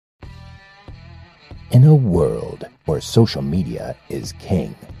In a world where social media is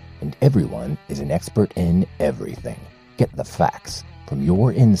king and everyone is an expert in everything, get the facts from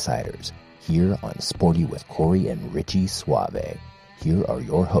your insiders here on Sporty with Corey and Richie Suave. Here are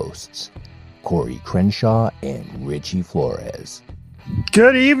your hosts, Corey Crenshaw and Richie Flores.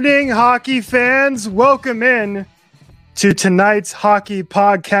 Good evening, hockey fans. Welcome in to tonight's Hockey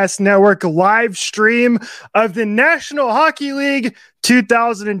Podcast Network live stream of the National Hockey League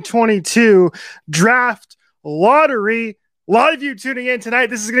 2022 Draft Lottery. A lot of you tuning in tonight.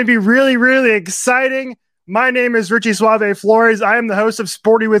 This is going to be really, really exciting. My name is Richie Suave Flores. I am the host of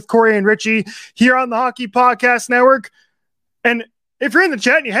Sporty with Corey and Richie here on the Hockey Podcast Network. And if you're in the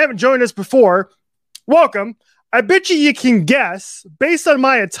chat and you haven't joined us before, welcome. I bet you can guess, based on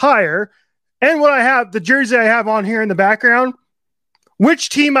my attire and what I have, the jersey I have on here in the background, which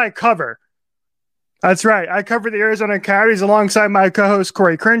team I cover. That's right. I cover the Arizona Coyotes alongside my co-host,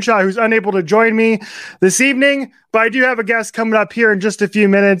 Corey Crenshaw, who's unable to join me this evening. But I do have a guest coming up here in just a few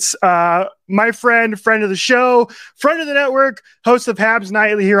minutes. My friend of the show, friend of the network, host of Habs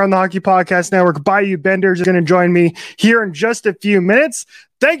Nightly here on the Hockey Podcast Network, Bayou Benders, is going to join me here in just a few minutes.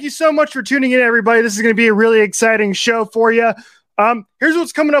 Thank you so much for tuning in, everybody. This is going to be a really exciting show for you. Here's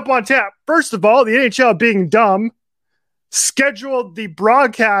what's coming up on tap. First of all, the NHL, being dumb, scheduled the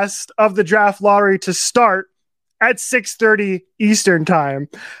broadcast of the draft lottery to start at 6:30 Eastern time.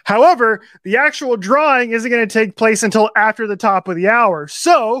 However, the actual drawing isn't going to take place until after the top of the hour.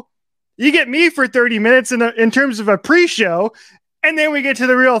 So you get me for 30 minutes in terms of a pre-show, and then we get to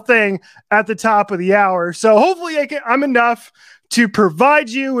the real thing at the top of the hour. So hopefully I'm enough to provide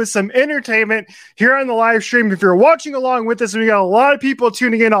you with some entertainment here on the live stream. If you're watching along with us, we got a lot of people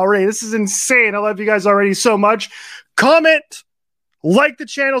tuning in already. This is insane. I love you guys already so much. Comment, like the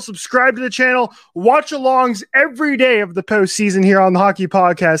channel, subscribe to the channel, watch alongs every day of the postseason here on the Hockey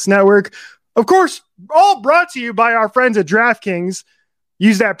Podcast Network. Of course, all brought to you by our friends at DraftKings.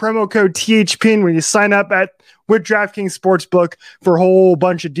 Use that promo code THPN when you sign up with DraftKings Sportsbook for a whole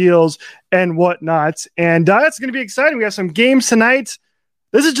bunch of deals and whatnot. And that's going to be exciting. We have some games tonight.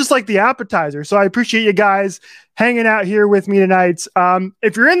 This is just like the appetizer. So I appreciate you guys hanging out here with me tonight.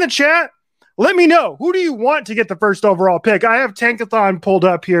 If you're in the chat, let me know. Who do you want to get the first overall pick? I have Tankathon pulled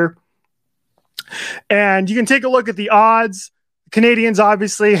up here. And you can take a look at the odds. Canadians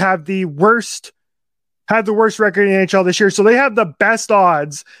obviously have the worst record in the NHL this year. So they have the best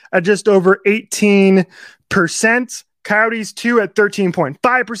odds at just over 18%. Coyotes 2 at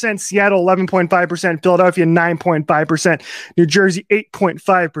 13.5%. Seattle 11.5%. Philadelphia 9.5%. New Jersey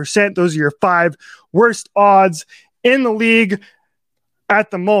 8.5%. Those are your 5 worst odds in the league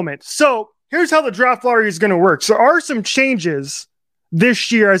at the moment. So here's how the draft lottery is going to work. So there are some changes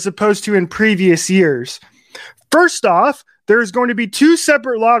this year as opposed to in previous years. First off, there's going to be 2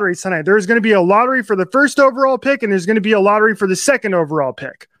 separate lotteries tonight. There's going to be a lottery for the first overall pick, and there's going to be a lottery for the second overall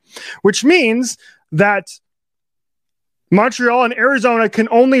pick, which means that Montreal and Arizona can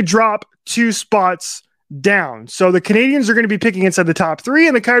only drop 2 spots down. So the Canadians are going to be picking inside the top 3,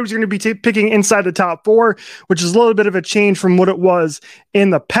 and the Coyotes are going to be picking inside the top 4, which is a little bit of a change from what it was in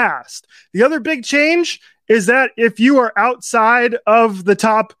the past. The other big change is that if you are outside of the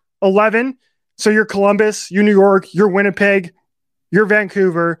top 11, so you're Columbus, you're New York, you're Winnipeg, you're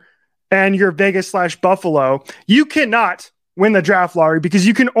Vancouver, and you're Vegas/Buffalo, you cannot win the draft lottery because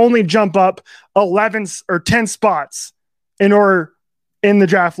you can only jump up 11 or 10 spots in the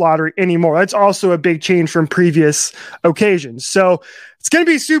draft lottery anymore. That's also a big change from previous occasions. So it's going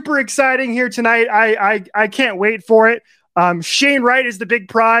to be super exciting here tonight. I can't wait for it. Shane Wright is the big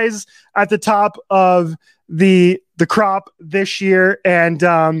prize at the top of the crop this year. And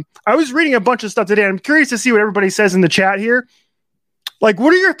I was reading a bunch of stuff today. I'm curious to see what everybody says in the chat here. Like,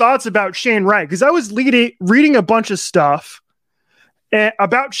 what are your thoughts about Shane Wright? Because I was reading a bunch of stuff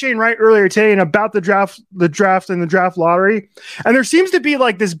about Shane Wright earlier today and about the draft and the draft lottery. And there seems to be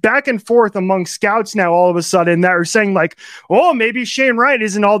like this back and forth among scouts now all of a sudden that are saying like, oh, maybe Shane Wright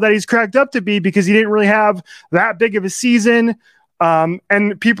isn't all that he's cracked up to be because he didn't really have that big of a season.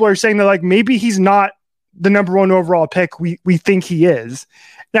 And people are saying that like, maybe he's not the number 1 overall pick we think he is.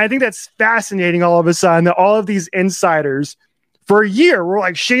 And I think that's fascinating all of a sudden that all of these insiders for a year we're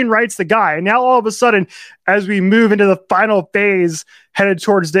like, Shane Wright's the guy. And now all of a sudden, as we move into the final phase headed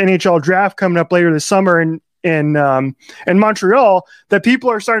towards the NHL draft coming up later this summer in Montreal, that people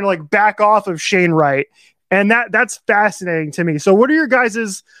are starting to like back off of Shane Wright. And that's fascinating to me. So what are your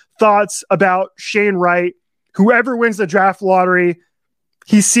guys' thoughts about Shane Wright? Whoever wins the draft lottery,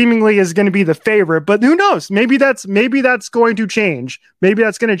 he seemingly is going to be the favorite, but who knows? Maybe that's going to change. Maybe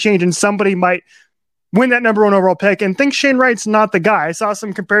that's going to change, and somebody might win that number 1 overall pick and think Shane Wright's not the guy. I saw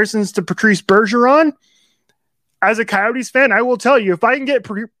some comparisons to Patrice Bergeron. As a Coyotes fan, I will tell you, if I can get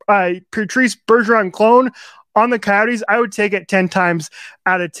Patrice Bergeron clone on the Coyotes, I would take it 10 times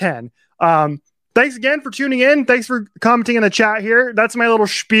out of 10. Thanks again for tuning in. Thanks for commenting in the chat here. That's my little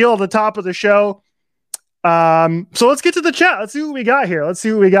spiel at the top of the show. So let's get to the chat. Let's see what we got here.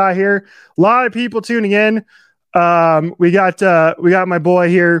 A lot of people tuning in. We got my boy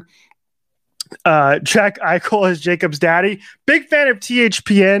here. Jack Eichel as Jacob's daddy. Big fan of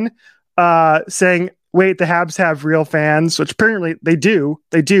THPN, saying, wait, the Habs have real fans, which apparently they do.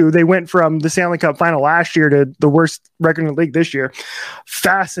 They went from the Stanley Cup final last year to the worst record in the league this year.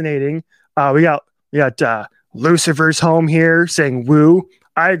 Fascinating. We got Lucifer's home here saying woo.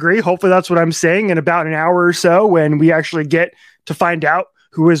 I agree. Hopefully that's what I'm saying in about an hour or so when we actually get to find out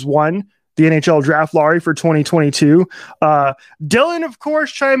who has won the NHL draft lottery for 2022. Dylan, of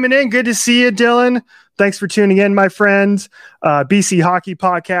course, chiming in. Good to see you, Dylan. Thanks for tuning in, my friends. BC Hockey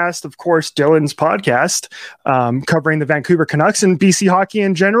Podcast, of course, Dylan's podcast, covering the Vancouver Canucks and BC hockey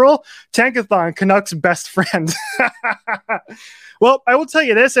in general. Tankathon, Canucks' best friend. Well, I will tell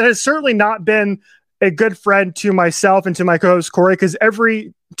you this, it has certainly not been a good friend to myself and to my co-host Corey, because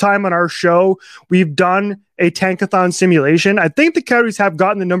every time on our show we've done a Tankathon simulation, I think the Coyotes have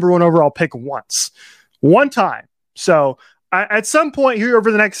gotten the number 1 overall pick one time. So at some point here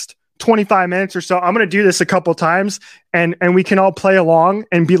over the next 25 minutes or so, I'm going to do this a couple times and we can all play along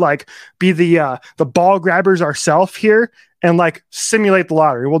and be the ball grabbers ourselves here and like simulate the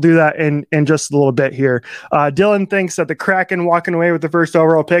lottery. We'll do that in just a little bit here. Dylan thinks that the Kraken walking away with the first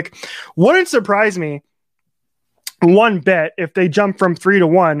overall pick wouldn't surprise me one bit if they jump from 3 to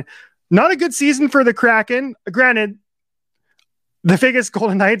 1. Not a good season for the Kraken. Granted, the Vegas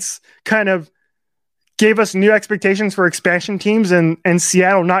Golden Knights kind of gave us new expectations for expansion teams, and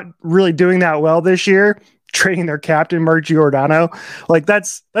Seattle not really doing that well this year, trading their captain Mark Giordano. Like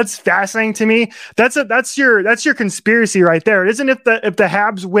that's fascinating to me. That's your conspiracy right there. It isn't if the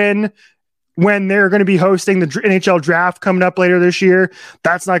Habs win when they're going to be hosting the NHL draft coming up later this year.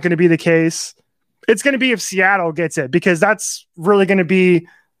 That's not going to be the case. It's going to be if Seattle gets it, because that's really going to be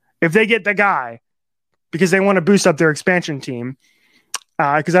if they get the guy, because they want to boost up their expansion team.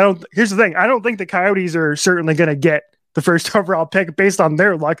 Because here's the thing, I don't think the Coyotes are certainly going to get the first overall pick based on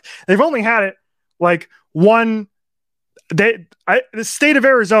their luck. They've only had it like one. The state of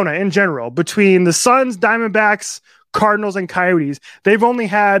Arizona in general, between the Suns, Diamondbacks, Cardinals, and Coyotes, they've only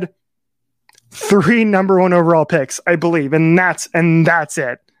had 3 number 1 overall picks, I believe, and that's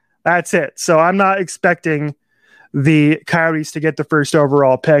it. That's it. So I'm not expecting the Coyotes to get the first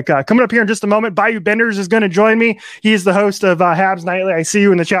overall pick. Coming up here in just a moment, Bayou Benders is going to join me. He is the host of Habs Nightly. I see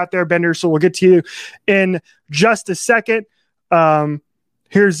you in the chat there, Benders, so we'll get to you in just a second.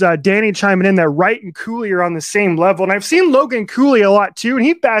 Here's Danny chiming in that Wright and Cooley are on the same level. And I've seen Logan Cooley a lot too, and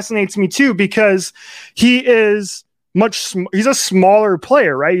he fascinates me too because he is he's a smaller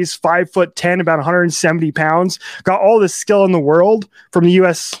player, right? He's 5'10", about 170 pounds, got all the skill in the world from the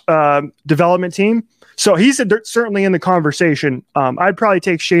U.S. development team. So he's certainly in the conversation. I'd probably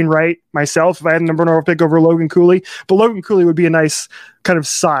take Shane Wright myself if I had a number 1 overall pick over Logan Cooley, but Logan Cooley would be a nice kind of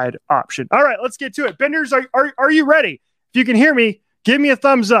side option. All right, let's get to it. Benders, are you ready? If you can hear me, give me a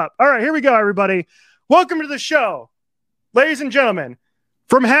thumbs up. All right, here we go, everybody. Welcome to the show, ladies and gentlemen,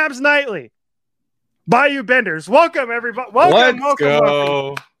 from Habs Nightly, Bayou Benders. Welcome, everybody. Welcome.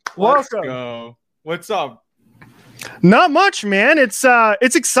 Let's go. What's up? Not much, man. It's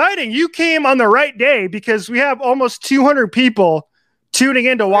exciting. You came on the right day because we have almost 200 people tuning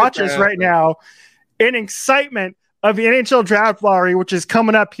in to watch us right now in excitement of the NHL Draft Lottery, which is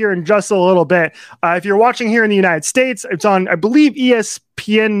coming up here in just a little bit. If you're watching here in the United States, it's on, I believe,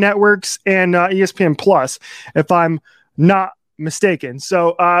 ESPN Networks and ESPN Plus, if I'm not mistaken.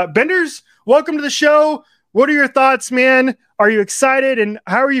 So, Benders, welcome to the show. What are your thoughts, man? Are you excited? And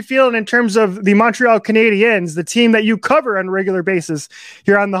how are you feeling in terms of the Montreal Canadiens, the team that you cover on a regular basis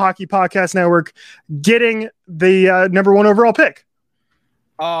here on the Hockey Podcast Network, getting the number 1 overall pick?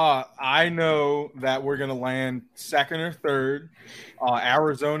 I know that we're going to land second or third.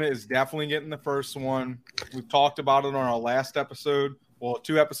 Arizona is definitely getting the first one. We talked about it on our last episode. Well,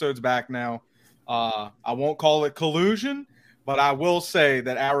 2 episodes back now. I won't call it collusion, but I will say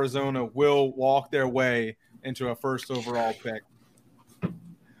that Arizona will walk their way into a first overall pick.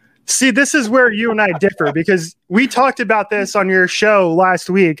 See, this is where you and I differ, because we talked about this on your show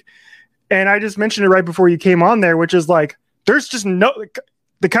last week, and I just mentioned it right before you came on there, which is like, there's just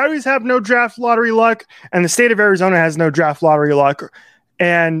the Coyotes have no draft lottery luck, and the state of Arizona has no draft lottery luck.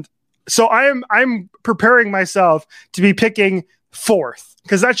 And so I'm preparing myself to be picking fourth,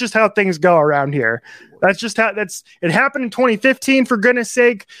 because that's just how things go around here. That's just how it happened in 2015, for goodness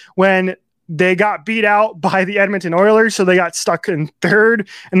sake, when they got beat out by the Edmonton Oilers, so they got stuck in third,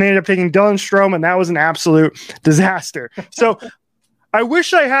 and they ended up taking Dylan Strome, and that was an absolute disaster. So I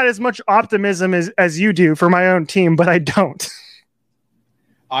wish I had as much optimism as you do for my own team, but I don't.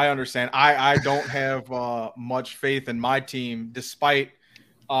 I understand. I don't have much faith in my team, despite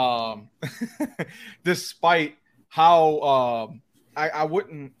despite how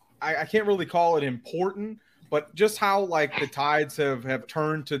I can't really call it important, but just how like the tides have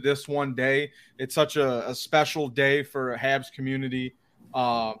turned to this one day. It's such a special day for a Habs community.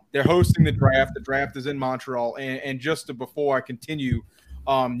 They're hosting the draft. The draft is in Montreal. And just before I continue,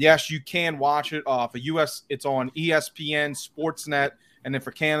 yes, you can watch it. For US, it's on ESPN, Sportsnet. And then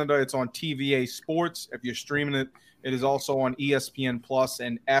for Canada, it's on TVA Sports. If you're streaming it, it is also on ESPN Plus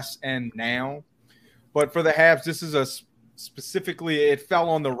and SN Now. But for the Habs, this is specifically, it fell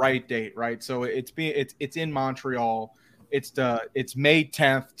on the right date, right? So it's in Montreal. It's May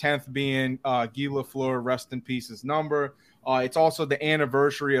 10th being Guy Lafleur, rest in peace, his number. It's also the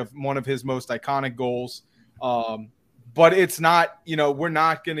anniversary of one of his most iconic goals. But it's not, we're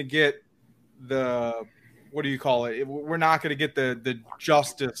not going to get the, what do you call it? We're not going to get the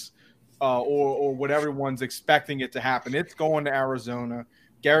justice or what everyone's expecting it to happen. It's going to Arizona.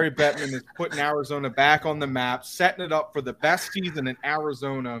 Gary Bettman is putting Arizona back on the map, setting it up for the best season in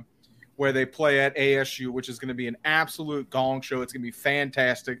Arizona, where they play at ASU, which is going to be an absolute gong show. It's going to be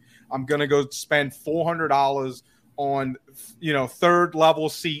fantastic. I'm going to go spend $400 on, third level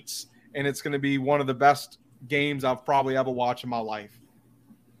seats, and it's going to be one of the best games I've probably ever watched in my life.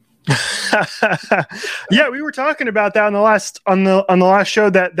 Yeah, we were talking about that on the last show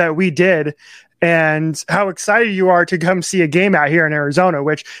that we did, and how excited you are to come see a game out here in Arizona.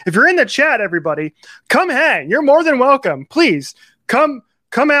 Which, if you're in the chat, everybody, come hang. You're more than welcome. Please come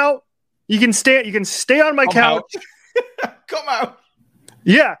out. You can stay on my couch. Come out.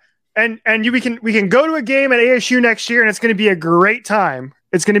 Yeah, and we can go to a game at ASU next year, and it's going to be a great time.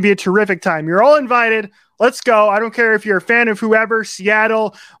 It's going to be a terrific time. You're all invited. Let's go. I don't care if you're a fan of whoever,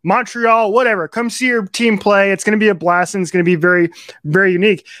 Seattle, Montreal, whatever. Come see your team play. It's going to be a blast, and it's going to be very, very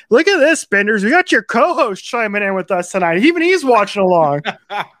unique. Look at this, Benders. We got your co-host chiming in with us tonight. Even he's watching along.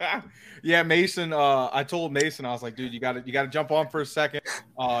 Yeah, Mason. I told Mason, I was like, dude, you got to jump on for a second.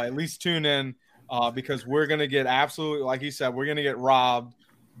 At least tune in because we're going to get absolutely, like he said, we're going to get robbed.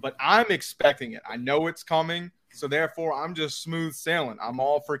 But I'm expecting it. I know it's coming. So, therefore, I'm just smooth sailing. I'm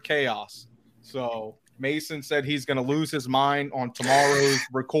all for chaos. So, Mason said he's going to lose his mind on tomorrow's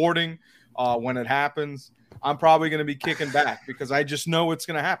recording when it happens. I'm probably going to be kicking back because I just know it's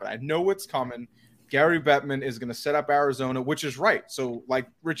going to happen. I know it's coming. Gary Bettman is going to set up Arizona, which is right. So, like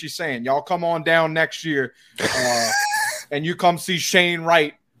Richie's saying, y'all come on down next year and you come see Shane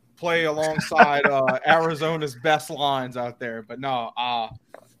Wright play alongside Arizona's best lines out there. But no,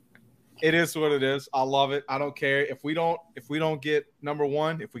 it is what it is. I love it. I don't care if we don't get number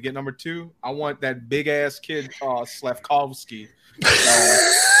one. If we get number two, I want that big ass kid Slavkovsky.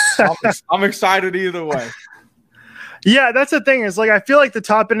 I'm excited either way. Yeah, that's the thing. Is like I feel like the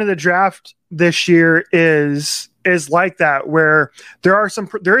top end of the draft this year is like that, where there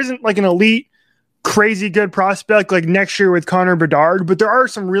isn't like an elite, crazy good prospect like next year with Connor Bedard, but there are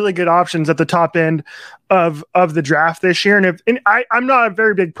some really good options at the top end of the draft this year. And I'm not a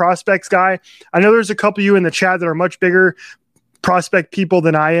very big prospects guy. I know there's a couple of you in the chat that are much bigger prospect people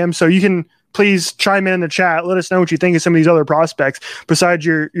than I am, so you can please chime in the chat. Let us know what you think of some of these other prospects besides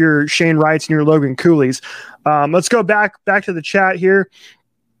your Shane Wrights and your Logan Cooley's. Let's go back to the chat here.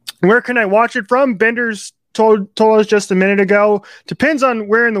 Where can I watch it from? Benders told us just a minute ago. Depends on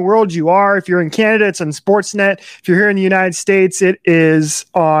where in the world you are. If you're in Canada, it's on Sportsnet. If you're here in the United States, it is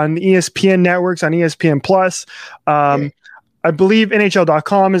on ESPN networks, on ESPN Plus. I believe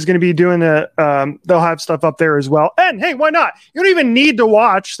NHL.com is going to be doing they'll have stuff up there as well. And hey, why not? You don't even need to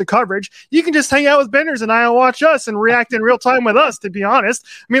watch the coverage. You can just hang out with Benders and I'll watch us and react in real time with us, to be honest.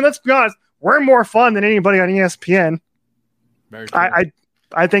 I mean, let's be honest. We're more fun than anybody on ESPN. Very true.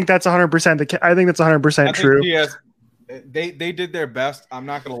 I think that's 100%. I think that's 100% true. Yes, they did their best. I'm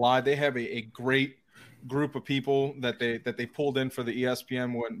not going to lie. They have a great group of people that they pulled in for the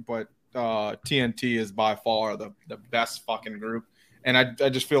ESPN one, but TNT is by far the best fucking group. And I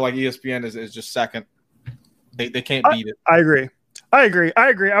just feel like ESPN is just second. They can't beat it. I agree.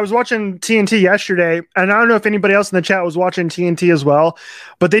 I was watching TNT yesterday, and I don't know if anybody else in the chat was watching TNT as well,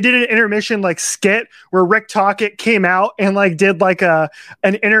 but they did an intermission like skit where Rick Tocchet came out and like did like an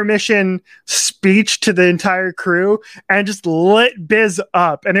intermission speech to the entire crew and just lit Biz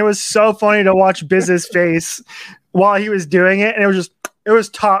up. And it was so funny to watch Biz's face while he was doing it, and it was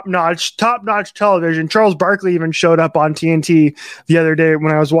top notch television. Charles Barkley even showed up on TNT the other day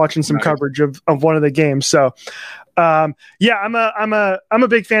when I was watching some coverage of one of the games. So, I'm a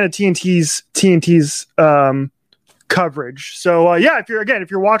big fan of TNT's coverage. So, if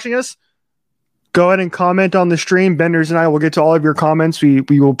you're watching us, go ahead and comment on the stream. Benders and I will get to all of your comments. We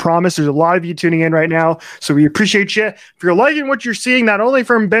will promise. There's a lot of you tuning in right now, so we appreciate you. If you're liking what you're seeing, not only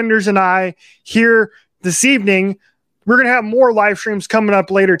from Benders and I here this evening, we're going to have more live streams coming up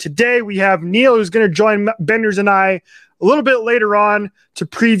later today. We have Neil, who's going to join Benders and I a little bit later on to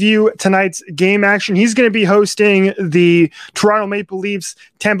preview tonight's game action. He's going to be hosting the Toronto Maple Leafs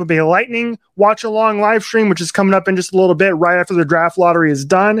Tampa Bay Lightning watch along live stream, which is coming up in just a little bit right after the draft lottery is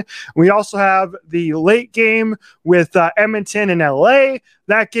done. We also have the late game with Edmonton and LA.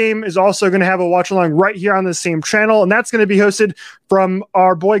 That game is also going to have a watch along right here on the same channel, and that's going to be hosted from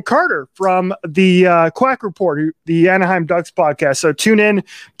our boy Carter from the Quack Report, the Anaheim Ducks podcast. So tune in,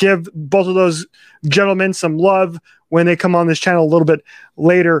 give both of those gentlemen some love when they come on this channel a little bit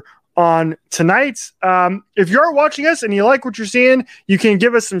later on tonight. If you're watching us and you like what you're seeing, you can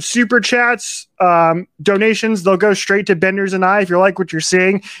give us some super chats, donations. They'll go straight to Benders and I if you like what you're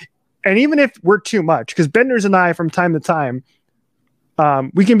seeing. And even if we're too much, because Benders and I from time to time,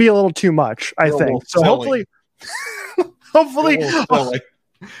 we can be a little too much, I think. So hopefully,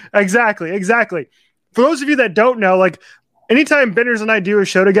 exactly. For those of you that don't know, like anytime Benders and I do a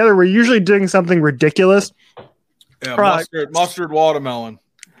show together, we're usually doing something ridiculous. Yeah, mustard watermelon.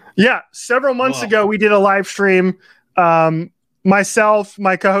 Yeah, several months ago, we did a live stream. Myself,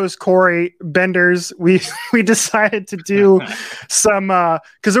 my co-host Corey, Benders, we decided to do some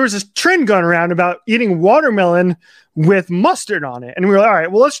because there was this trend going around about eating watermelon with mustard on it, and we were like, all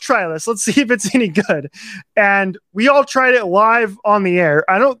right, well, let's try this. Let's see if it's any good. And we all tried it live on the air.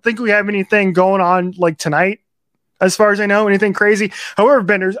 I don't think we have anything going on like tonight, as far as I know, anything crazy. However,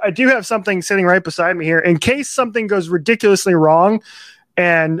 Benders, I do have something sitting right beside me here in case something goes ridiculously wrong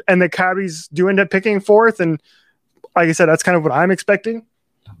and the Coyotes do end up picking fourth. And like I said, that's kind of what I'm expecting.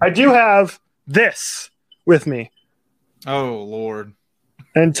 I do have this with me. Oh, Lord.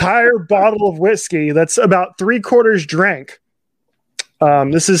 An entire bottle of whiskey that's about 3/4 drank.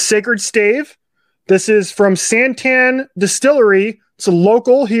 This is Sacred Stave. This is from Santan Distillery. It's a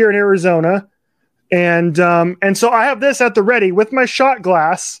local here in Arizona. And so I have this at the ready with my shot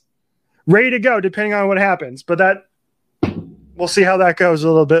glass ready to go, depending on what happens. But that we'll see how that goes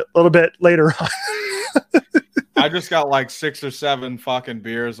a little bit later on. I just got like 6 or 7 fucking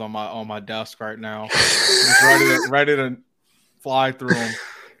beers on my desk right now. Just ready to fly through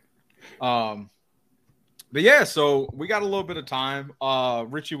them. But yeah, so we got a little bit of time.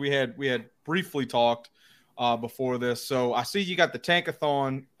 Richie, we had briefly talked before this. So I see you got the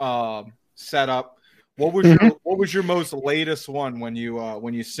Tankathon set up. What was your most latest one when you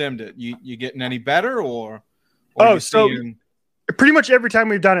simmed it? You getting any better or pretty much every time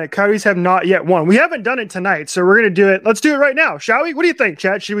we've done it, Coyotes have not yet won. We haven't done it tonight, so we're going to do it. Let's do it right now, shall we? What do you think,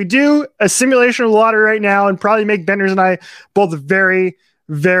 chat? Should we do a simulation of the lottery right now and probably make Benders and I both very,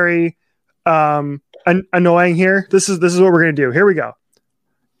 very annoying here? This is what we're going to do. Here we go.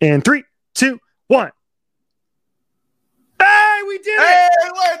 In 3, 2, 1. Hey, we did it!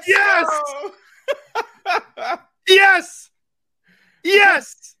 Let's go! Yes!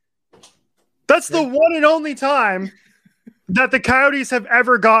 That's the one and only time that the Coyotes have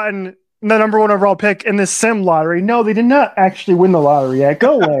ever gotten the number 1 overall pick in this sim lottery. No, they did not actually win the lottery yet.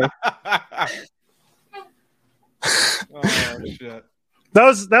 Go away. Oh shit.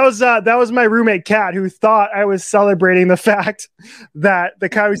 That was my roommate Kat, who thought I was celebrating the fact that the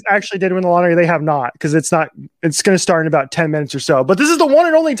Coyotes actually did win the lottery. They have not, because it's going to start in about 10 minutes or so. But this is the one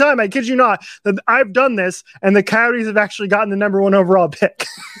and only time, I kid you not, that I've done this, and the Coyotes have actually gotten the number 1 overall pick.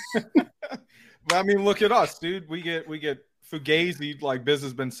 Well, I mean, look at us, dude. We get fugazi, like Biz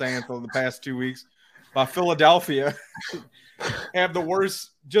has been saying for the past 2 weeks, by Philadelphia. Have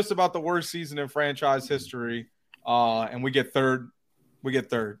just about the worst season in franchise history, and we get third.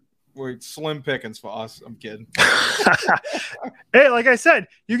 We're slim pickings for us. I'm kidding. Hey, like I said,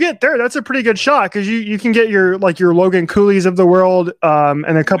 you get third. That's a pretty good shot because you can get your Logan Cooley's of the world,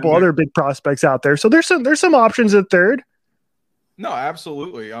 and a couple other big prospects out there. So there's some options at third. No,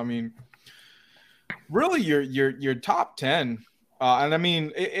 absolutely. I mean, really, your top 10, and I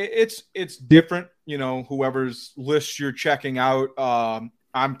mean it's different. You know, whoever's list you're checking out.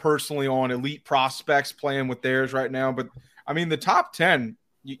 I'm personally on Elite Prospects playing with theirs right now, but I mean the top 10,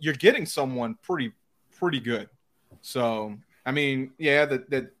 you're getting someone pretty good. So I mean, yeah,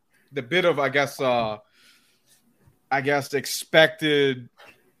 the bit of I guess expected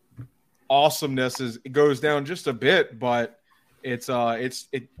awesomeness it goes down just a bit, but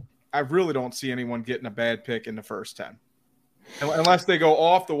I really don't see anyone getting a bad pick in the first 10. Unless they go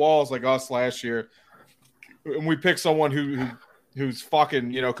off the walls like us last year, and we pick someone who's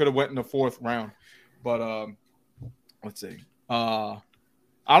fucking, could have went in the 4th round. But let's see.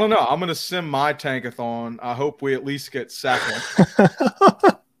 I don't know. I'm gonna sim my tankathon. I hope we at least get second.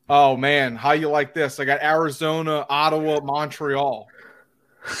 Oh man, how you like this? I got Arizona, Ottawa, Montreal.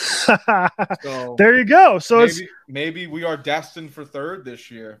 So there you go. So maybe we are destined for 3rd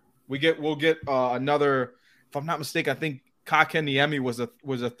this year. We'll get another. If I'm not mistaken, I think Kakeniemi was a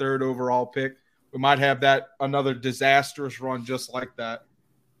 3rd overall pick. We might have another disastrous run just like that.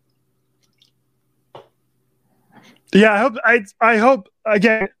 Yeah, I hope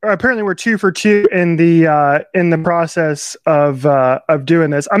again. Apparently, we're 2 for 2 in the process of doing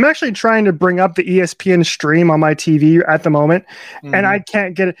this. I'm actually trying to bring up the ESPN stream on my TV at the moment, and I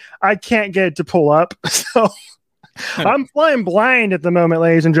can't get it. I can't get it to pull up. So I'm flying blind at the moment,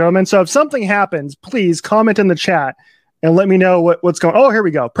 ladies and gentlemen. So if something happens, please comment in the chat and let me know what's going. Oh, here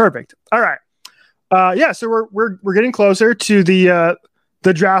we go. Perfect. All right. Yeah. So we're getting closer to the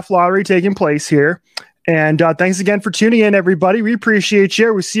draft lottery taking place here. And thanks again for tuning in, everybody. We appreciate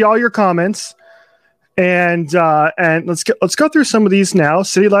you. We see all your comments, and let's go through some of these now.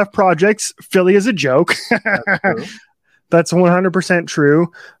 City Left Projects, Philly is a joke. That's 100%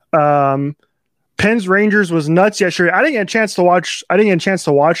 true. Pens Rangers was nuts yesterday. I didn't get a chance to watch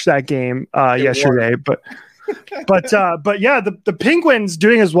that game yesterday, but yeah, the Penguins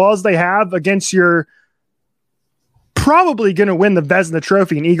doing as well as they have against your probably going to win the Vezina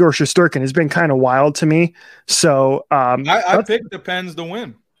Trophy, and Igor Shesterkin has been kind of wild to me. So I picked the Pens to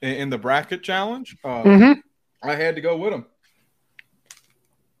win in the bracket challenge. I had to go with them.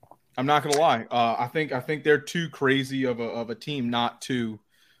 I'm not going to lie. I think they're too crazy of a team not to.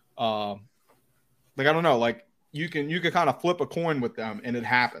 I don't know. Like you can kind of flip a coin with them, and it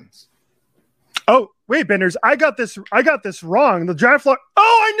happens. Oh wait, Benders, I got this wrong. The draft floor.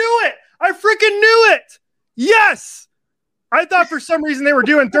 Oh, I knew it. I freaking knew it. Yes. I thought for some reason they were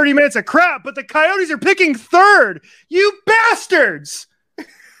doing 30 minutes of crap, but the Coyotes are picking 3rd. You bastards!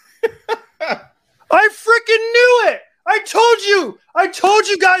 I freaking knew it. I told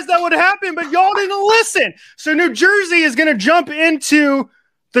you guys that would happen, but y'all didn't listen. So New Jersey is going to jump into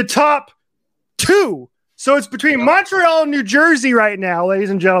the top 2. So it's between Montreal and New Jersey right now, ladies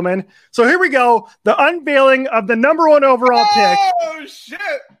and gentlemen. So here we go. The unveiling of the number 1 overall pick. Oh, shit.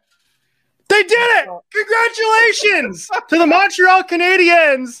 They did it! Congratulations to the Montreal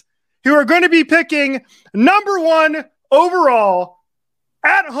Canadiens, who are going to be picking number 1 overall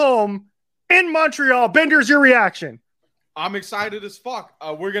at home in Montreal. Benders, your reaction? I'm excited as fuck.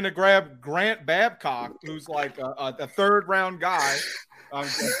 We're going to grab Grant Babcock, who's like a 3rd round guy.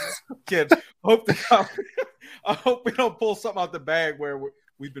 Kids, I hope we don't pull something out the bag where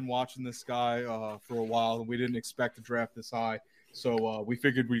we've been watching this guy for a while and we didn't expect to draft this high. So we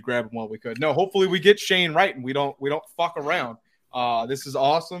figured we'd grab him while we could. No, hopefully we get Shane Wright and we don't fuck around. This is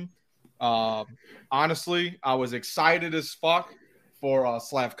awesome. Honestly, I was excited as fuck for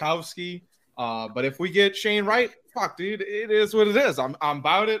Slavkovsky. But if we get Shane Wright, fuck, dude, it is what it is. I'm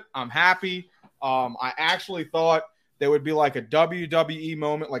about it. I'm happy. I actually thought there would be like a WWE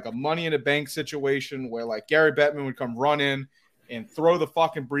moment, like a Money in the Bank situation where like Gary Bettman would come run in and throw the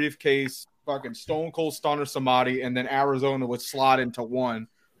fucking briefcase, fucking Stone Cold Stunner somebody, and then Arizona would slot into 1.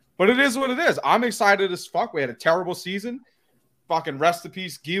 But it is what it is. I'm excited as fuck. We had a terrible season. Fucking rest in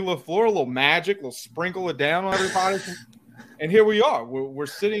peace, Guy Lafleur, a little magic, a little sprinkle it down on everybody. And here we are. We're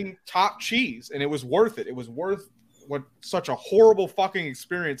sitting top cheese, and it was worth it. It was worth such a horrible fucking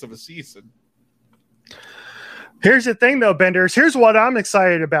experience of a season. Here's the thing, though, Benders. Here's what I'm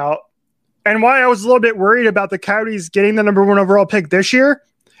excited about, and why I was a little bit worried about the Coyotes getting the number 1 overall pick this year.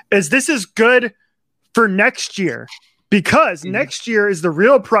 This is good for next year, because next year is the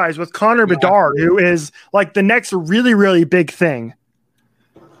real prize with Connor Bedard, who is like the next really, really big thing.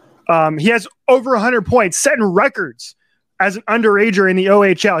 He has over 100 points, setting records as an underager in the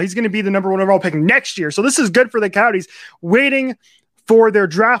OHL. He's going to be the number 1 overall pick next year. So this is good for the Coyotes, waiting for their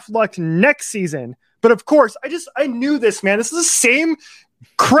draft luck next season. But of course, I knew this, man. This is the same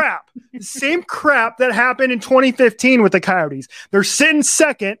crap that happened in 2015 with the Coyotes. They're sitting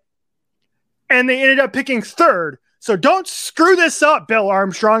 2nd, and they ended up picking 3rd. So don't screw this up, Bill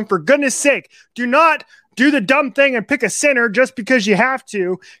Armstrong. For goodness sake, do not do the dumb thing and pick a center just because you have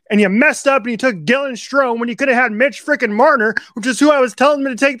to, and you messed up and you took Dylan Strome when you could have had Mitch freaking Marner, which is who I was telling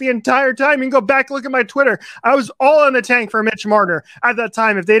them to take the entire time. You can go back and look at my Twitter. I was all in the tank for Mitch Marner at that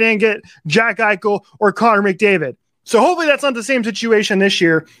time if they didn't get Jack Eichel or Connor McDavid. So hopefully that's not the same situation this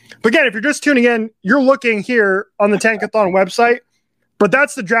year. But again, if you're just tuning in, you're looking here on the Tankathon website, but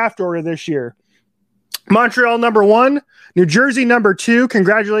that's the draft order this year. Montreal number 1, New Jersey number 2.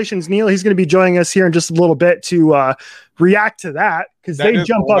 Congratulations, Neil. He's going to be joining us here in just a little bit to react to that because they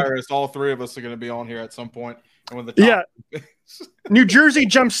jump hilarious. Up. All three of us are going to be on here at some point. And with the top. Yeah. New Jersey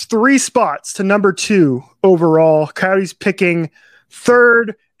jumps 3 spots to number 2 overall. Coyotes picking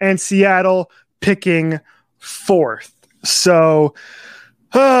 3rd and Seattle picking 4th. So,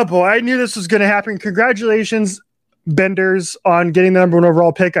 oh boy, I knew this was going to happen. Congratulations, Benders, on getting the number 1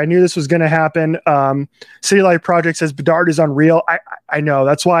 overall pick. I knew this was going to happen. City Life Project says Bedard is unreal. I know.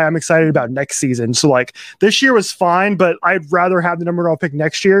 That's why I'm excited about next season. So, like, this year was fine, but I'd rather have the number 1 overall pick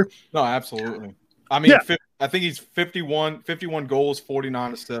next year. No, absolutely. I mean, yeah. I think he's 51 goals,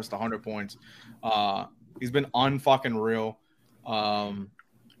 49 assists, 100 points. He's been unfucking real.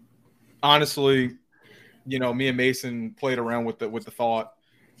 Honestly, you know, me and Mason played around with the thought,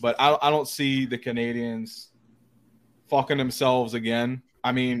 but I don't see the Canadians fucking themselves again.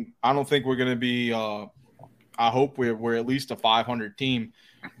 I mean, I don't think we're going to be I hope we're at least a 500 team,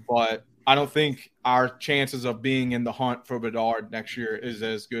 but I don't think our chances of being in the hunt for Bedard next year is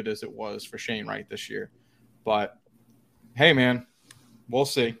as good as it was for Shane Wright this year. But hey, man, we'll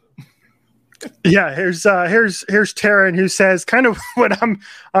see. Yeah, here's Taryn, who says kind of what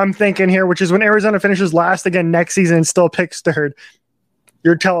I'm thinking here, which is when Arizona finishes last again next season and still picks 3rd.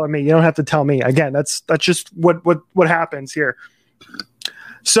 You're telling me. You don't have to tell me. Again, that's just what happens here.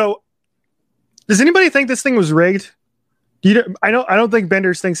 So, does anybody think this thing was rigged? I don't think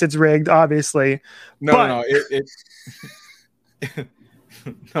Benders thinks it's rigged, obviously. No,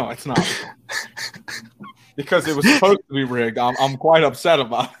 no, it's not. Because it was supposed to be rigged. I'm quite upset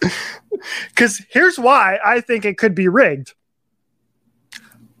about it. Because here's why I think it could be rigged.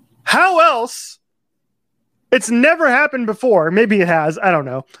 How else? It's never happened before. Maybe it has. I don't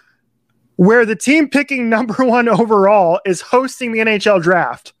know. Where the team picking number 1 overall is hosting the NHL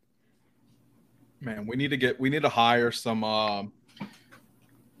draft. Man, we need to hire some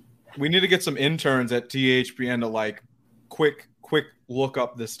we need to get some interns at THPN to like quick look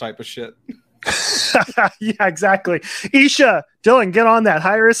up this type of shit. Yeah, exactly. Isha, Dylan, get on that.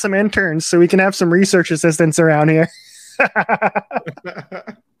 Hire us some interns so we can have some research assistants around here.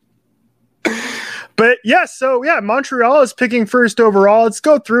 But yeah, so yeah, Montreal is picking 1st overall. Let's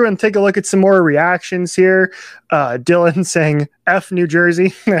go through and take a look at some more reactions here. Dylan saying F New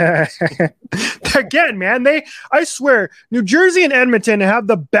Jersey. Again, man, I swear, New Jersey and Edmonton have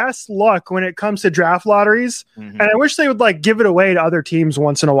the best luck when it comes to draft lotteries. Mm-hmm. And I wish they would like give it away to other teams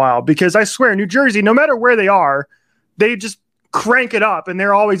once in a while, because I swear New Jersey, no matter where they are, they just crank it up and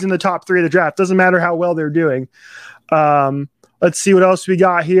they're always in the top 3 of the draft. Doesn't matter how well they're doing. Let's see what else we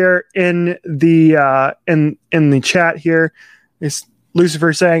got here in the in the chat here. Is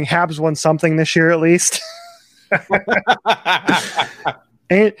Lucifer saying Habs won something this year at least?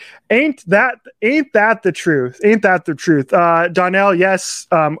 ain't that the truth? Ain't that the truth? Donnell, yes.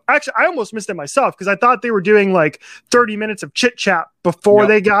 Actually, I almost missed it myself because I thought they were doing like 30 minutes of chit chat before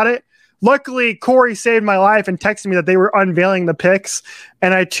they got it. Luckily, Corey saved my life and texted me that they were unveiling the picks,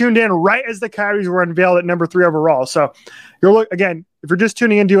 and I tuned in right as the Coyotes were unveiled at number 3 overall. So, again, if you're just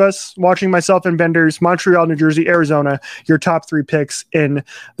tuning into us, watching myself and Benders, Montreal, New Jersey, Arizona, your top 3 picks in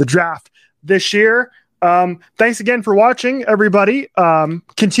the draft this year. Thanks again for watching, everybody.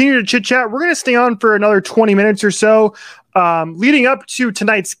 Continue to chit chat. We're going to stay on for another 20 minutes or so, leading up to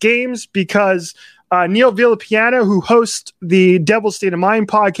tonight's games, because Neil Villapiano, who hosts the Devil's State of Mind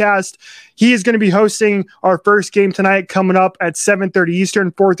podcast, he is going to be hosting our first game tonight, coming up at 7:30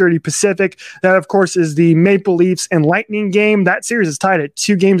 Eastern, 4:30 Pacific. That, of course, is the Maple Leafs and Lightning game. That series is tied at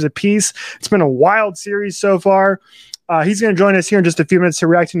 2 games apiece. It's been a wild series so far. He's going to join us here in just a few minutes to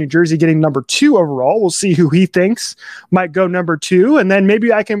react to New Jersey getting number 2 overall. We'll see who he thinks might go number 2, and then maybe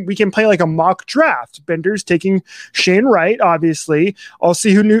we can play like a mock draft. Bender's taking Shane Wright, obviously. I'll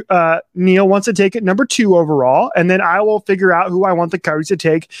see who Neil wants to take at number 2 overall, and then I will figure out who I want the Coyotes to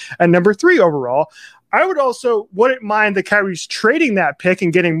take at number 3 overall. I wouldn't mind the Coyotes trading that pick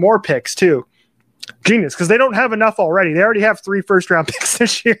and getting more picks too. Genius, because they don't have enough already. They already have 3 first-round picks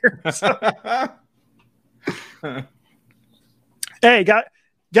this year. So. Hey, got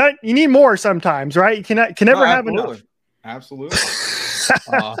you need more sometimes, right? You can never have enough. Absolutely.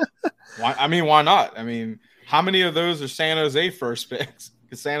 Why not? I mean, how many of those are San Jose first picks?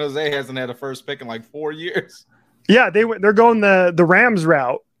 Because San Jose hasn't had a first pick in like 4 years. Yeah, they're going the Rams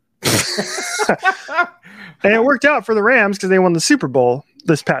route. And it worked out for the Rams because they won the Super Bowl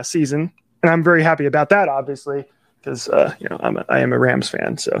this past season, and I'm very happy about that, obviously, because I am a Rams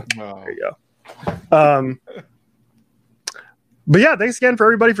fan. So there you go. But yeah, thanks again for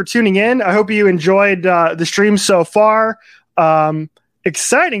everybody for tuning in. I hope you enjoyed the stream so far.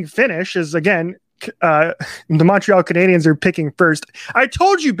 Exciting finish is, again, the Montreal Canadiens are picking first. I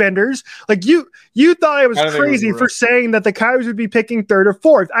told you, Benders, like you thought I was crazy for saying that the Coyotes would be picking third or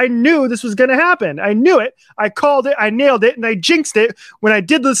fourth. I knew this was going to happen. I knew it. I called it. I nailed it. And I jinxed it when I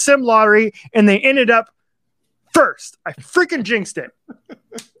did the sim lottery and they ended up first. I freaking jinxed it.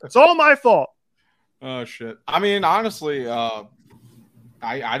 It's all my fault. Oh, shit. I mean, honestly,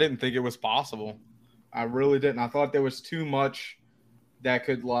 I didn't think it was possible. I really didn't. I thought there was too much that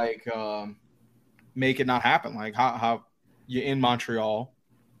could, like, make it not happen. Like, how you're in Montreal,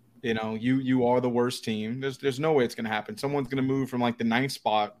 you know, you are the worst team. There's no way it's going to happen. Someone's going to move from, like, the 9th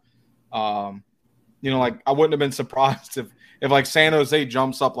spot. You know, like, I wouldn't have been surprised if like, San Jose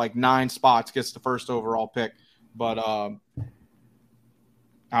jumps up, like, 9 spots, gets the first overall pick. But I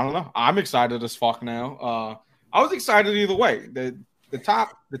don't know. I'm excited as fuck now. I was excited either way. The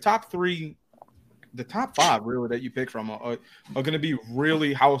top 3, the top 5 really that you pick from are going to be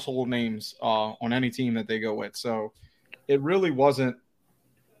really household names on any team that they go with. So it really wasn't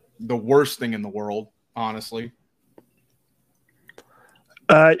the worst thing in the world, honestly.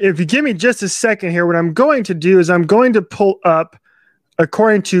 If you give me just a second here, what I'm going to do is I'm going to pull up,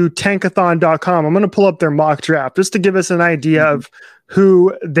 according to tankathon.com, I'm going to pull up their mock draft just to give us an idea of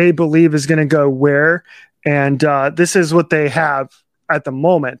who they believe is going to go where. And this is what they have at the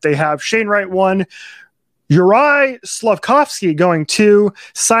moment. They have Shane Wright 1, Uri Slavkovsky going 2,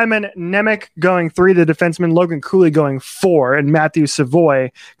 Simon Nemec going 3, the defenseman, Logan Cooley going 4, and Matthew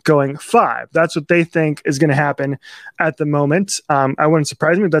Savoy going 5. That's what they think is going to happen at the moment. I wouldn't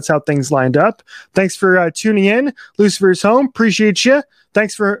surprise me if that's how things lined up. Thanks for tuning in. Lucifer's Home, appreciate you.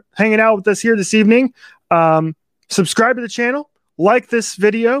 Thanks for hanging out with us here this evening. Subscribe to the channel, like this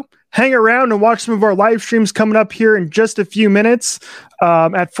video, hang around and watch some of our live streams coming up here in just a few minutes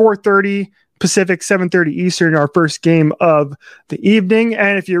at 4:30 Pacific, 7:30 Eastern, our first game of the evening.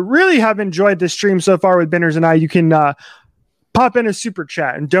 And if you really have enjoyed this stream so far with Benders and I, you can pop in a super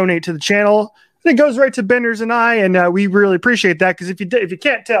chat and donate to the channel. It goes right to Benders and I, and we really appreciate that, because if you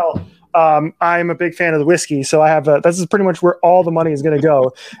can't tell, I'm a big fan of the whiskey. So I have this is pretty much where all the money is going to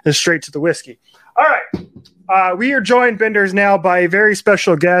go, is straight to the whiskey. All right. We are joined, Benders, now by a very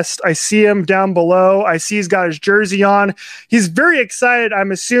special guest. I see him down below. I see he's got his jersey on. He's very excited. I'm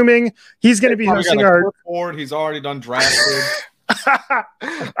assuming he's going to be hosting our board. He's already done drafted.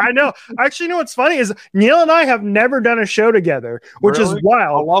 I know. Actually, you know what's funny is Neil and I have never done a show together, which is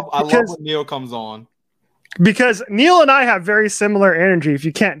wild. I love when Neil comes on. Because Neil and I have very similar energy, if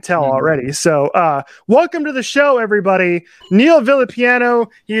you can't tell already. So welcome to the show, everybody. Neil Villapiano.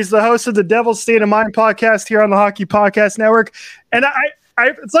 He's the host of the Devil's State of Mind podcast here on the Hockey Podcast Network. And I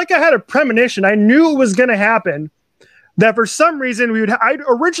it's like I had a premonition. I knew it was going to happen, that for some reason I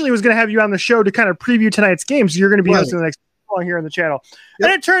originally was going to have you on the show to kind of preview tonight's games. So you're going to be hosting the next one here on the channel. Yep.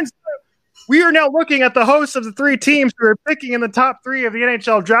 And it turns out we are now looking at the hosts of the 3 teams who are picking in the top 3 of the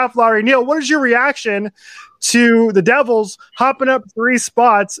NHL draft lottery. Neil, what is your reaction to the Devils hopping up 3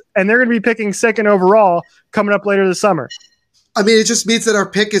 spots, and they're going to be picking 2nd overall coming up later this summer? I mean, it just means that our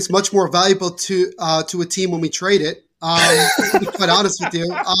pick is much more valuable to a team when we trade it. To be quite honest with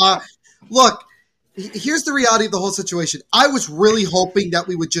you. Look, here's the reality of the whole situation. I was really hoping that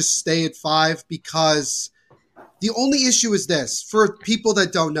we would just stay at 5, because the only issue is this, for people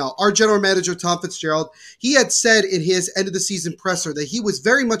that don't know. Our general manager, Tom Fitzgerald, he had said in his end of the season presser that he was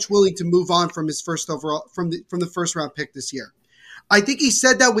very much willing to move on from his first overall, from the first round pick this year. I think he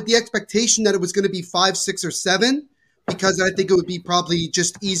said that with the expectation that it was going to be 5, 6, or 7, because I think it would be probably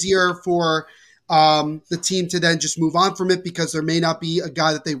just easier for the team to then just move on from it, because there may not be a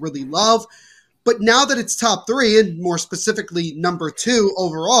guy that they really love. But now that it's top 3, and more specifically number 2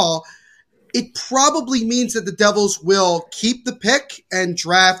 overall, it probably means that the Devils will keep the pick and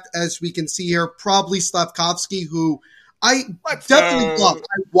draft, as we can see here, probably Slavkovsky, who I definitely love.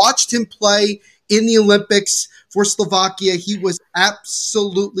 I watched him play in the Olympics for Slovakia. He was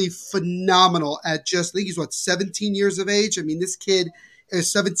absolutely phenomenal at I think he's 17 years of age. I mean, this kid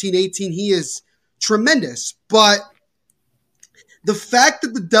is 17, 18. He is tremendous. But the fact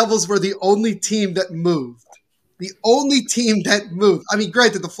that the Devils were the only team that moved, I mean,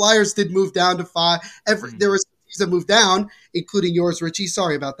 granted, the Flyers did move down to 5. There was teams that moved down, including yours, Richie.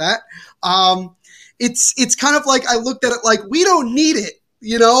 Sorry about that. It's kind of like I looked at it like, we don't need it.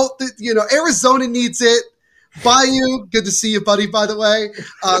 Arizona needs it. Bayou, good to see you, buddy, by the way.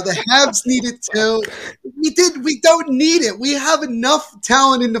 The Habs need it too. We don't need it. We have enough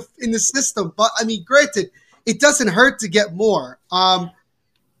talent in the system. But, I mean, granted, it doesn't hurt to get more.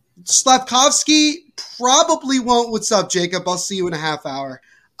 Slavkovsky, probably won't. What's up, Jacob? I'll see you in a half hour.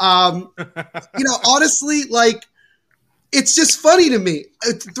 Honestly, like, it's just funny to me.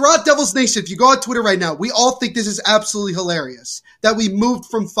 Throughout Devils Nation, if you go on Twitter right now, we all think this is absolutely hilarious that we moved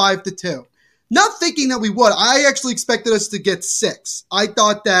from 5 to 2. Not thinking that we would. I actually expected us to get 6. I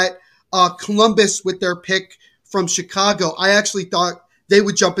thought that Columbus, with their pick from Chicago, I actually thought they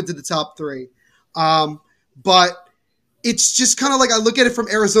would jump into the top 3. But it's just kind of like, I look at it from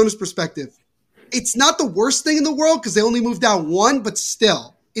Arizona's perspective. It's not the worst thing in the world because they only moved down 1, but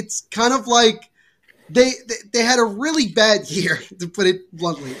still, it's kind of like they had a really bad year, to put it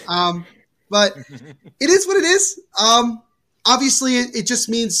bluntly. But it is what it is. Obviously, it just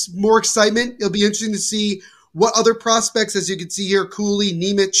means more excitement. It'll be interesting to see what other prospects, as you can see here, Cooley,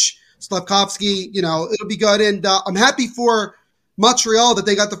 Nemec, Slavkovsky, it'll be good. And I'm happy for Montreal that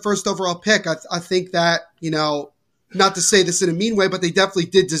they got the first overall pick. I think that, not to say this in a mean way, but they definitely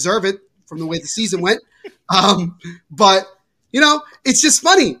did deserve it from the way the season went. But, it's just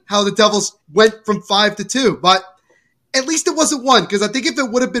funny how the Devils went from 5 to 2. But at least it wasn't 1, because I think if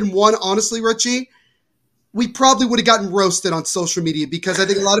it would have been 1, honestly, Richie, we probably would have gotten roasted on social media, because I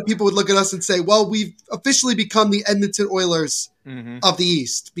think a lot of people would look at us and say, well, we've officially become the Edmonton Oilers of the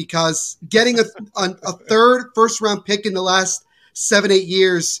East, because getting a third first-round pick in the last 7-8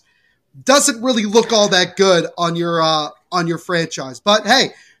 years doesn't really look all that good on your franchise. But hey,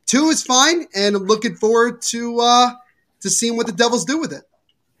 2 is fine, and I'm looking forward to seeing what the Devils do with it.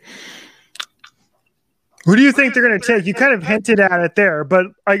 Who do you think they're going to take? You kind of hinted at it there, but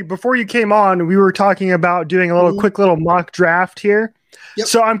before you came on, we were talking about doing a quick little mock draft here. Yep.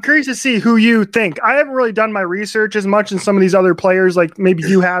 So I'm curious to see who you think. I haven't really done my research as much as some of these other players, like maybe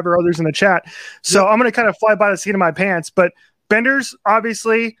you have or others in the chat. So I'm going to kind of fly by the seat of my pants. But Benders,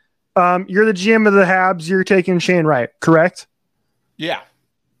 obviously, you're the GM of the Habs. You're taking Shane Wright, correct? Yeah.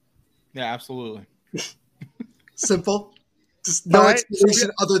 Yeah, absolutely. Simple. Just no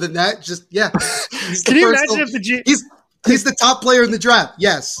explanation other than that. Just, yeah. Can you imagine if he's the top player in the draft?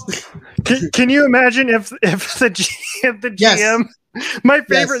 Yes. Can you imagine if the GM, yes. My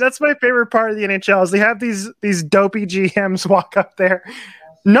favorite, that's my favorite part of the NHL is they have these dopey GMs walk up there,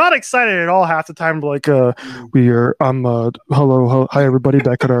 not excited at all half the time, like hello, hi everybody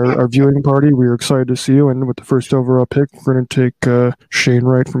back at our viewing party. We are excited to see you, and with the first overall pick, we're going to take Shane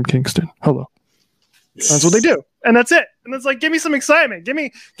Wright from Kingston. Hello. That's what they do. And that's it. And it's like, give me some excitement. Give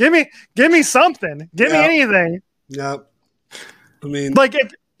me something. Give me anything. Yeah. I mean, like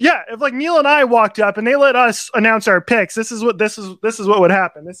if like Neil and I walked up and they let us announce our picks, this is what would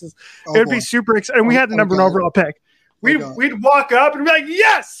happen. It would be super exciting. And we had the number 1 overall pick. We'd walk up and be like,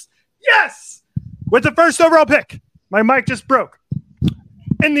 yes, with the first overall pick. My mic just broke.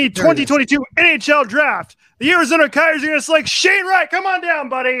 In the 2022 NHL draft, the Arizona Coyotes are going to select Shane Wright. Come on down,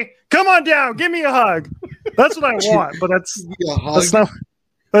 buddy. Come on down. Give me a hug. That's what I want, but that's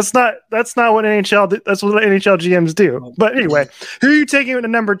not what NHL. That's what NHL GMs do. But anyway, who are you taking at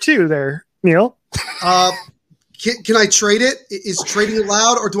number 2 there, Neil? Can I trade it? Is trading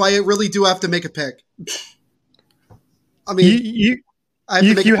allowed, or do I really have to make a pick? I mean, you have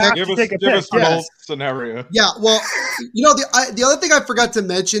to take a pick. Give us the whole scenario. Yeah, well, the other thing I forgot to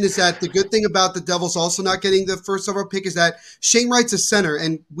mention is that the good thing about the Devils also not getting the first overall pick is that Shane Wright's a center,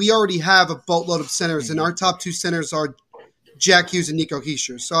 and we already have a boatload of centers, and our top 2 centers are Jack Hughes and Nico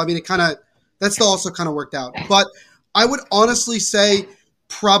Hischier. So, I mean, that's also kind of worked out. But I would honestly say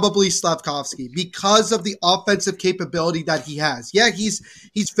probably Slavkovsky because of the offensive capability that he has. Yeah, he's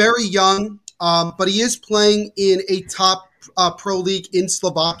very young, but he is playing in a top pro league in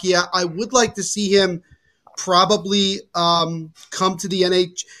Slovakia. I would like to see him probably come to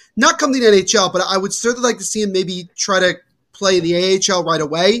the not come to the NHL, but I would certainly like to see him maybe try to play in the AHL right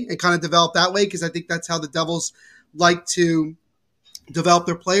away and kind of develop that way, because I think that's how the Devils like to develop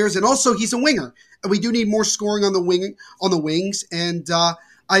their players. And also, he's a winger, and we do need more scoring on the wings. And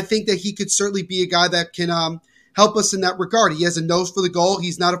I think that he could certainly be a guy that can help us in that regard. He has a nose for the goal.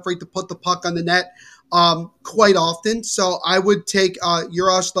 He's not afraid to put the puck on the net quite often. So I would take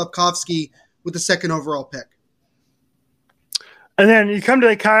Juraj Slavkovsky with the 2nd overall pick. And then you come to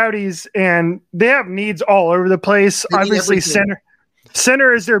the Coyotes, and they have needs all over the place. Obviously,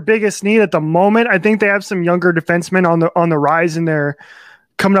 center is their biggest need at the moment. I think they have some younger defensemen on the rise, and they're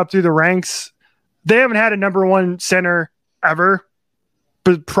coming up through the ranks. They haven't had a number 1 center ever,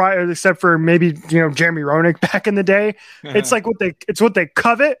 but except for maybe Jeremy Roenick back in the day. It's like what they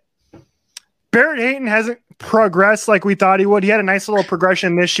covet. Barrett Hayton hasn't progressed like we thought he would. He had a nice little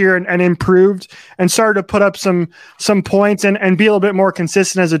progression this year and improved and started to put up some points and be a little bit more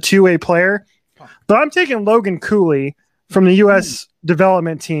consistent as a 2-way player. But I'm taking Logan Cooley from the U.S.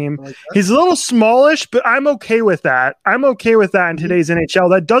 development team. Like He's a little smallish, but I'm okay with that. I'm okay with that in today's NHL.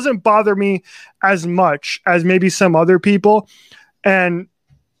 That doesn't bother me as much as maybe some other people. And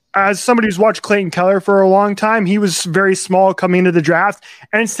as somebody who's watched Clayton Keller for a long time, he was very small coming into the draft,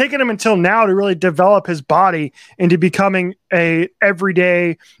 and it's taken him until now to really develop his body into becoming a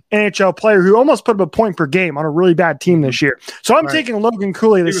everyday NHL player who almost put up a point per game on a really bad team this year. So I'm taking Logan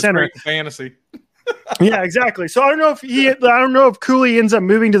Cooley, the center. Fantasy. Yeah, exactly. So I don't know if Cooley ends up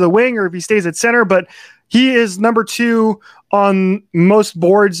moving to the wing or if he stays at center, but he is number 2 on most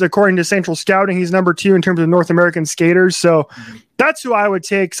boards according to Central Scouting. He's number 2 in terms of North American skaters. So that's who I would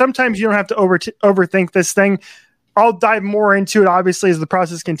take. Sometimes you don't have to overthink this thing. I'll dive more into it, obviously, as the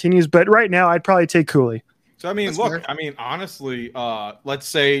process continues. But right now, I'd probably take Cooley. So, I mean, honestly, let's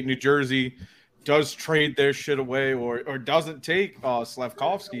say New Jersey does trade their shit away or doesn't take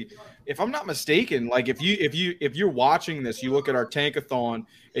Slafkovsky. If I'm not mistaken, like if you're watching this, you look at our tankathon,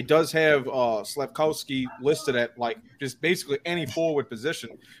 it does have Slafkovsky listed at like just basically any forward position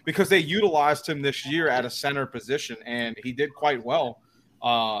because they utilized him this year at a center position and he did quite well.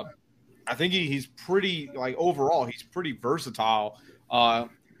 I think he's pretty overall he's pretty versatile.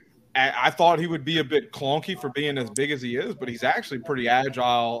 I thought he would be a bit clunky for being as big as he is, but he's actually pretty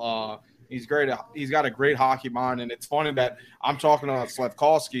agile. He's great. He's got a great hockey mind, and it's funny that I'm talking about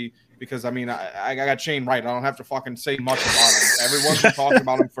Slafkovsky because, I mean, I got Shane Wright. I don't have to fucking say much about him. Everyone's been talking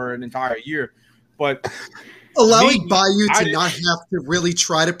about him for an entire year. But allowing Bayou to not have to really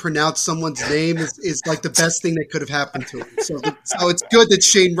try to pronounce someone's name is like the best thing that could have happened to him. So it's good that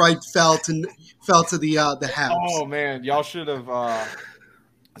Shane Wright fell to the Habs. Oh, man. Y'all should have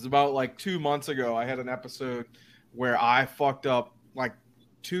it was about like 2 months ago. I had an episode where I fucked up like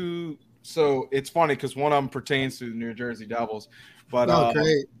 2 – so it's funny because one of them pertains to the New Jersey Devils. But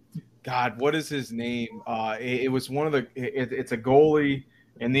great. God, what is his name? It was one of the. It's a goalie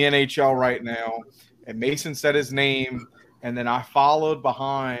in the NHL right now, and Mason said his name, and then I followed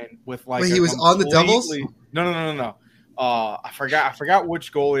behind with like. Wait, he was on the Devils? No. I forgot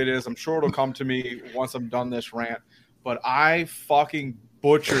which goalie it is. I'm sure it'll come to me once I'm done this rant. But I fucking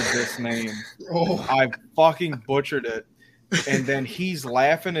butchered this name. I fucking butchered it. And then he's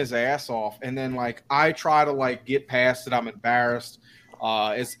laughing his ass off. And then, like, I try to, like, get past it. I'm embarrassed.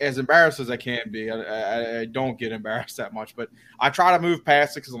 As embarrassed as I can be. I don't get embarrassed that much. But I try to move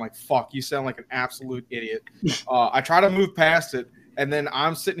past it because I'm like, fuck, you sound like an absolute idiot. I try to move past it. And then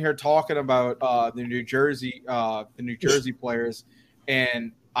I'm sitting here talking about the New Jersey players.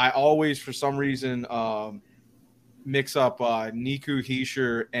 And I always, for some reason, mix up Niku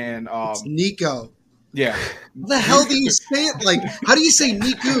Hischier and it's Nico. Yeah. How the hell do you say it? Like, how do you say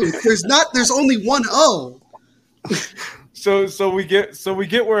Niku? There's only one O. So we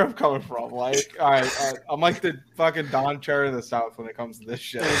get where I'm coming from. Like, all right, I'm like the fucking Don Cherry of the South when it comes to this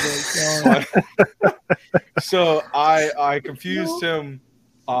shit. So I confused him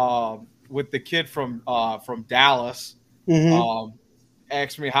with the kid from Dallas. Mm-hmm.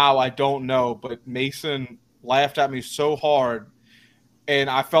 Asked me how, I don't know, but Mason laughed at me so hard.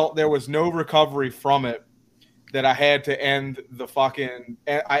 And I felt there was no recovery from it that I had to end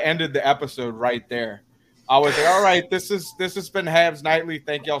I ended the episode right there. I was like, all right, this has been Habs Nightly.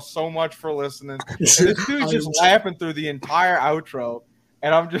 Thank y'all so much for listening. And this dude's just laughing through the entire outro.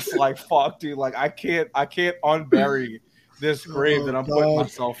 And I'm just like, fuck, dude, like I can't unbury this grave that I'm putting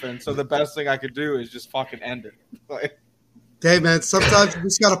myself in. So the best thing I could do is just fucking end it. Like, hey man, sometimes you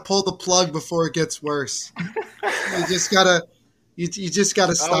just gotta pull the plug before it gets worse. You just gotta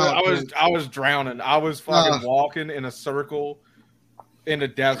stop. I was drowning. I was fucking walking in a circle in the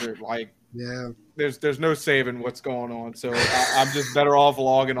desert. Like, yeah, there's no saving what's going on. So I'm just better off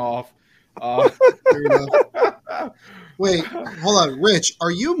logging off. Wait, hold on, Rich.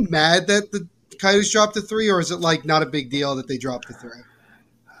 Are you mad that the Coyotes dropped to 3, or is it like not a big deal that they dropped to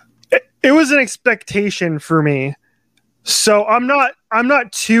 3? It was an expectation for me, so I'm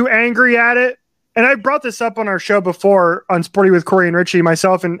not too angry at it. And I brought this up on our show before on Sporty with Corey and Richie,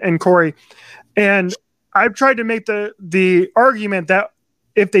 myself and Corey. And I've tried to make the argument that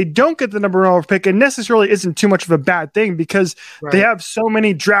if they don't get the number 1 pick, it necessarily isn't too much of a bad thing because they have so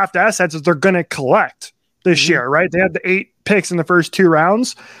many draft assets that they're going to collect this year, right? They had the 8 picks in the first 2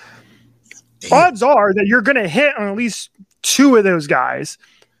 rounds. Odds are that you're going to hit on at least 2 of those guys.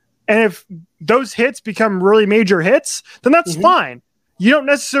 And if those hits become really major hits, then that's fine. You don't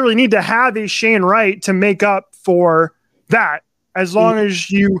necessarily need to have a Shane Wright to make up for that as long as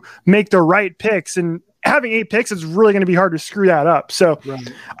you make the right picks. And having 8 picks is really going to be hard to screw that up. So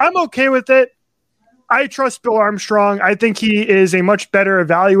I'm okay with it. I trust Bill Armstrong. I think he is a much better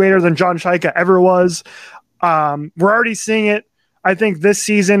evaluator than John Shaika ever was. We're already seeing it I think this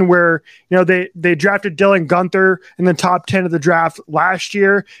season where, they drafted Dylan Guenther in the top 10 of the draft last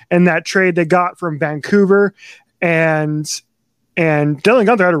year, and that trade they got from Vancouver, and Dylan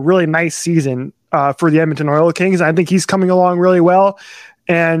Guenther had a really nice season for the Edmonton Oil Kings. I think he's coming along really well.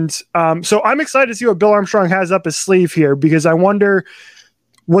 And so I'm excited to see what Bill Armstrong has up his sleeve here, because I wonder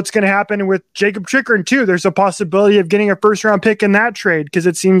what's going to happen with Jacob Chychrun too. There's a possibility of getting a first-round pick in that trade, because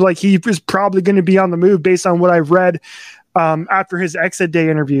it seems like he is probably going to be on the move based on what I've read after his exit day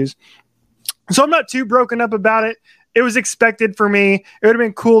interviews. So I'm not too broken up about it. It was expected for me. It would have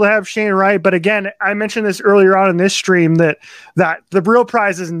been cool to have Shane Wright. But again, I mentioned this earlier on in this stream that the real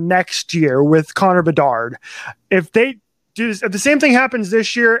prize is next year with Connor Bedard. If they do this, if the same thing happens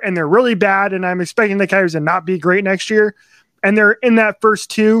this year and they're really bad, and I'm expecting the Coyotes to not be great next year, and they're in that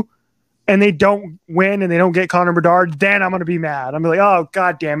first two and they don't win and they don't get Connor Bedard, then I'm going to be mad. I'm like, oh,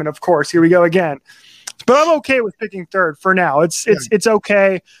 God damn it. Of course. Here we go again. But I'm okay with picking third for now. It's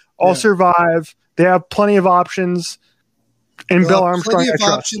okay. I'll survive. They have plenty of options. And Bill Armstrong, plenty of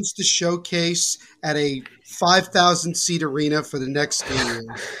options to showcase at a 5,000 seat arena for the next 3 years.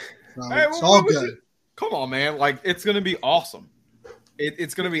 So hey, it's all good. Come on, man! Like, it's going to be awesome.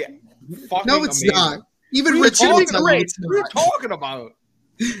 It's going to be fucking No, it's amazing. not. Even Richard will tell you it's What are you not. talking about?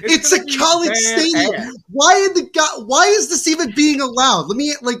 It's a college stadium. Why is this even being allowed? Let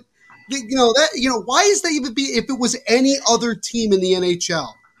me why is that even if it was any other team in the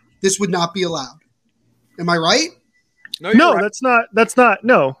NHL, this would not be allowed. Am I right? No, right. That's not.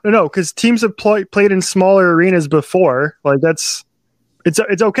 No, because teams have played in smaller arenas before. Like it's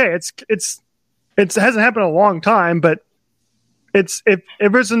okay. It hasn't happened in a long time, but if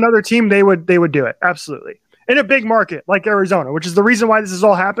it's another team, they would do it absolutely in a big market like Arizona, which is the reason why this is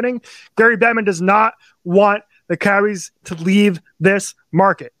all happening. Gary Bettman does not want the Coyotes to leave this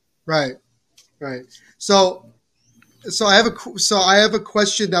market. Right. So I have a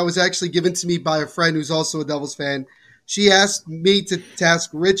question that was actually given to me by a friend who's also a Devils fan. She asked me to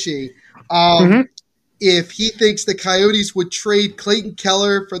ask Richie if he thinks the Coyotes would trade Clayton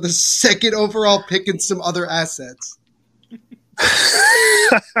Keller for the second overall pick and some other assets.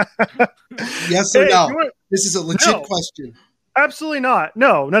 Yes or no? This is a legit question. Absolutely not.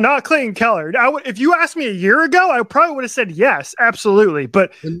 No, not Clayton Keller. If you asked me a year ago, I probably would have said yes, absolutely.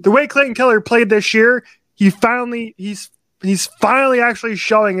 But the way Clayton Keller played this year, he's finally actually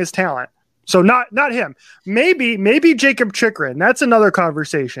showing his talent. So not him. Maybe Jacob Chychrun. That's another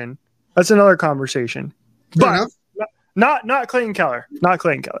conversation. But not Clayton Keller. Not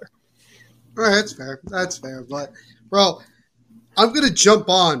Clayton Keller. All right, that's fair. But bro, I'm gonna jump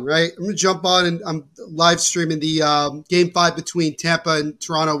on, right? I'm gonna jump on, and I'm live streaming the Game 5 between Tampa and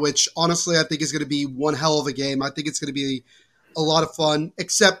Toronto, which honestly I think is gonna be one hell of a game. I think it's gonna be a lot of fun.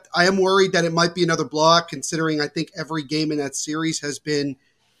 Except I am worried that it might be another blowout, considering I think every game in that series has been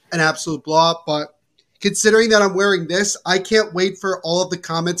an absolute blowout. But considering that I'm wearing this, I can't wait for all of the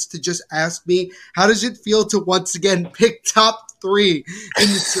comments to just ask me, how does it feel to once again pick top 3 in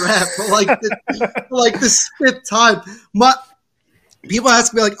the draft for like this 5th time? People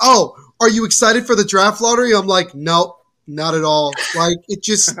ask me like, oh, are you excited for the draft lottery? I'm like, no, not at all. Like, it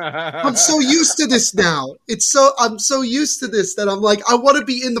just, I'm so used to this now. I'm so used to this that I'm like, I want to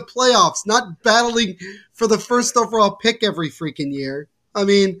be in the playoffs, not battling for the first overall pick every freaking year. I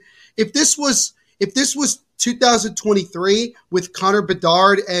mean, if this was 2023 with Connor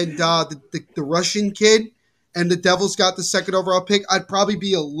Bedard and the Russian kid, and the Devils got the second overall pick, I'd probably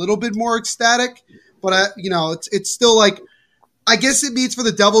be a little bit more ecstatic. But it's still like, I guess it means for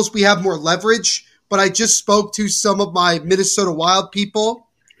the Devils we have more leverage. But I just spoke to some of my Minnesota Wild people,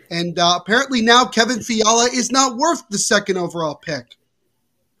 and apparently now Kevin Fiala is not worth the second overall pick.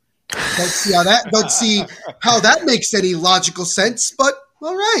 Don't see how that makes any logical sense, but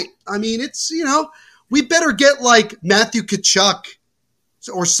all right. I mean, it's, we better get like Matthew Tkachuk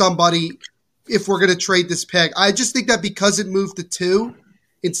or somebody if we're going to trade this pick. I just think that because it moved to 2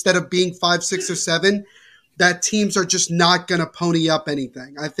 instead of being 5, 6, or 7, that teams are just not going to pony up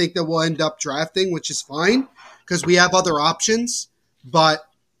anything. I think that we'll end up drafting, which is fine because we have other options, but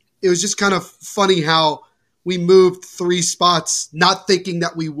it was just kind of funny how we moved 3 spots, not thinking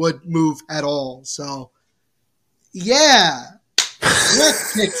that we would move at all. So, yeah,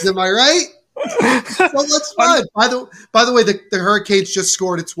 picks, am I right? So that's fun. By the way, the Hurricanes just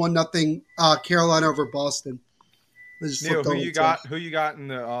scored. It's 1-0 Carolina over Boston. Neil, who you got in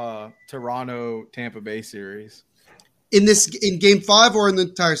the Toronto Tampa Bay series? In Game 5 or in the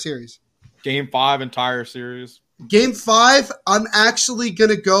entire series? Game 5 entire series. Game 5, I'm actually going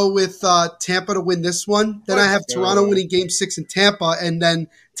to go with Tampa to win this one. Then I have Toronto winning Game 6 in Tampa, and then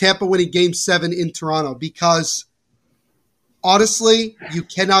Tampa winning Game 7 in Toronto, because honestly, you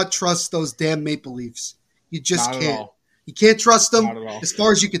cannot trust those damn Maple Leafs. You just Not at can't. all. You can't trust them Not at all. as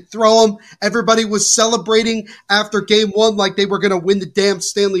far as you could throw them. Everybody was celebrating after game one like they were going to win the damn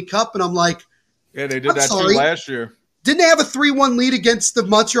Stanley Cup. And I'm like, Yeah, they did I'm that sorry. too last year. Didn't they have a 3-1 lead against the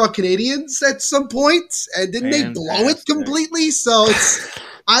Montreal Canadiens at some point? And didn't they blow it Fantastic. completely? So it's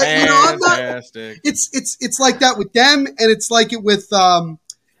I'm not. Fantastic. It's like that with them, and it's like it with to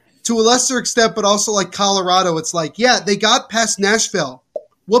a lesser extent, but also like Colorado. It's like, yeah, they got past Nashville.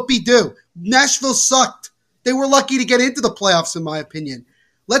 Whoopie-doo. Nashville sucked. They were lucky to get into the playoffs, in my opinion.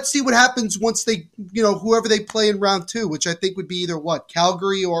 Let's see what happens once they, whoever they play in round 2, which I think would be either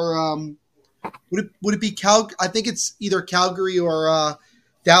Calgary or would it be I think it's either Calgary or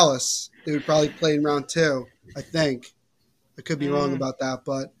Dallas. They would probably play in round 2. I think. I could be wrong about that,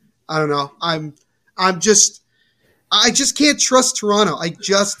 but I don't know. I just can't trust Toronto. I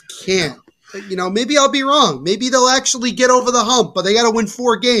just can't. Maybe I'll be wrong. Maybe they'll actually get over the hump, but they got to win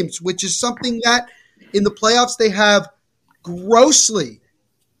 4 games, which is something that in the playoffs they have grossly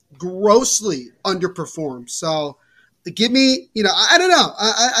underperformed. So give me, I don't know.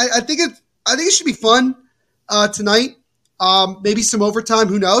 I think it should be fun tonight. Maybe some overtime,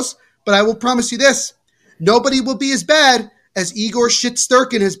 who knows? But I will promise you this: nobody will be as bad as Igor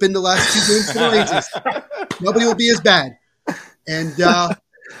Shesterkin has been the last 2 games for the Rangers. Nobody will be as bad. And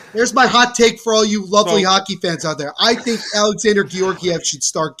there's my hot take for all you lovely hockey fans out there. I think Alexander Georgiev should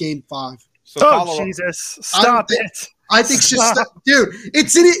start Game 5. Jesus! Stop it! I think dude,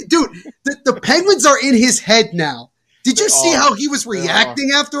 it's in it, dude. The Penguins are in his head now. Did you see how he was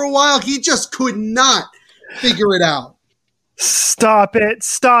reacting after a while? He just could not figure it out. Stop it!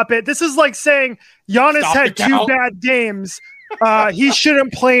 Stop it! This is like saying Giannis had 2 bad games. He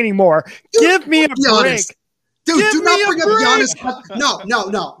shouldn't play anymore. Give me a break. Dude, do not bring up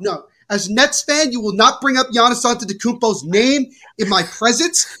Giannis. No. As a Nets fan, you will not bring up Giannis Antetokounmpo's name in my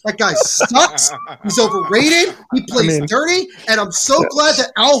presence. That guy sucks. He's overrated. He plays dirty. And I'm so glad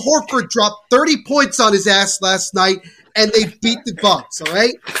that Al Horford dropped 30 points on his ass last night and they beat the Bucks, all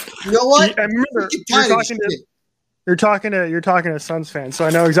right? You know what? I remember you're talking to Suns fans, so I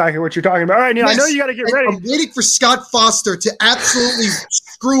know exactly what you're talking about. All right, Neil, yes, I know you got to get ready. I'm waiting for Scott Foster to absolutely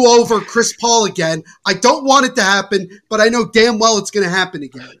screw over Chris Paul again. I don't want it to happen, but I know damn well it's going to happen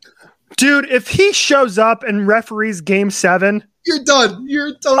again. Dude, if he shows up and referees Game 7, you're done.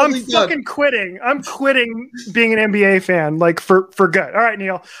 You're totally done. I'm fucking quitting. I'm quitting being an NBA fan, like for good. All right,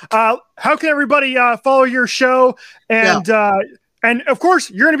 Neil. How can everybody follow your show? And of course,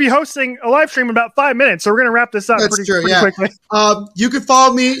 you're going to be hosting a live stream in about 5 minutes, so we're going to wrap this up pretty quickly. You can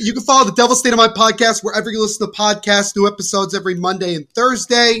follow me. You can follow the Devil State of Mind podcast wherever you listen to podcasts. New episodes every Monday and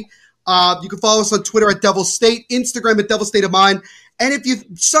Thursday. You can follow us on Twitter at Devil State, Instagram at Devil State of Mind. And if you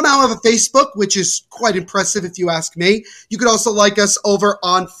somehow have a Facebook, which is quite impressive if you ask me, you could also like us over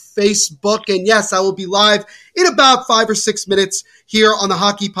on Facebook. And yes, I will be live in about 5 or 6 minutes here on the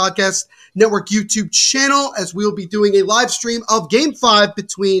Hockey Podcast Network YouTube channel, as we will be doing a live stream of Game 5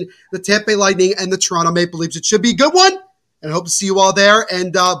 between the Tampa Bay Lightning and the Toronto Maple Leafs. It should be a good one, and I hope to see you all there.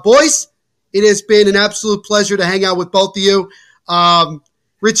 And boys, it has been an absolute pleasure to hang out with both of you.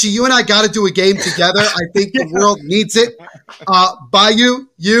 Richie, you and I got to do a game together. I think the world needs it. Bayou,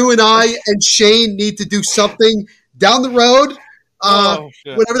 you and I and Shane need to do something down the road.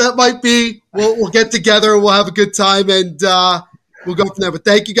 Whatever that might be, we'll get together and we'll have a good time, and we'll go from there. But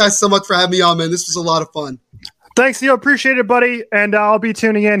thank you guys so much for having me on, man. This was a lot of fun. Thanks, Neil. Appreciate it, buddy. And I'll be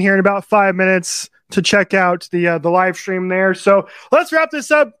tuning in here in about 5 minutes to check out the live stream there. So let's wrap this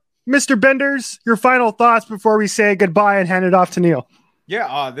up. Mr. Benders, your final thoughts before we say goodbye and hand it off to Neil.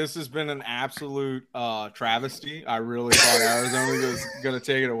 Yeah, this has been an absolute travesty. I really thought Arizona was going to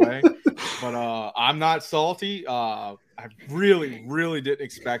take it away. But I'm not salty. I really, really didn't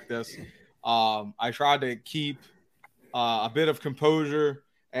expect this. I tried to keep a bit of composure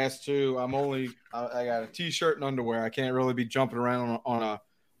as to I got a T-shirt and underwear. I can't really be jumping around on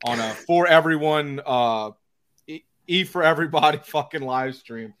a for everyone eat for everybody fucking live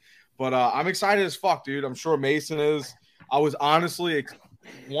stream. But I'm excited as fuck, dude. I'm sure Mason is. I was honestly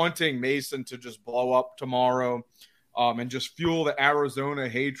wanting Mason to just blow up tomorrow and just fuel the Arizona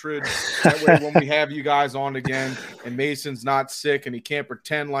hatred. That way when we have you guys on again and Mason's not sick and he can't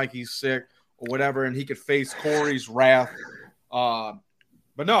pretend like he's sick or whatever, and he could face Corey's wrath. But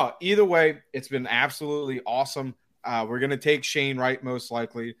no, either way, it's been absolutely awesome. We're going to take Shane Wright most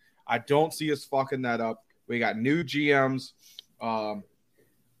likely. I don't see us fucking that up. We got new GMs. I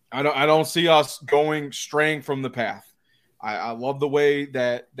don't see us straying from the path. I love the way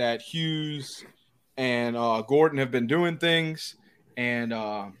that Hughes and Gordon have been doing things, and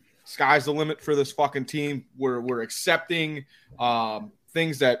sky's the limit for this fucking team. We're accepting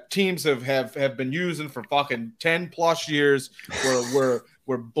things that teams have been using for fucking 10 plus years.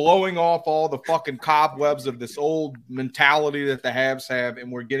 We're blowing off all the fucking cobwebs of this old mentality that the Habs have,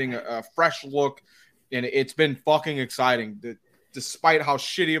 and we're getting a fresh look, and it's been fucking exciting. Despite how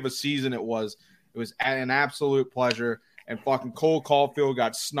shitty of a season it was an absolute pleasure. And fucking Cole Caulfield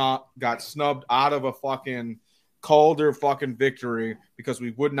got snubbed out of a fucking Calder fucking victory because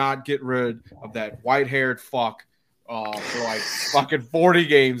we would not get rid of that white-haired fuck for like fucking 40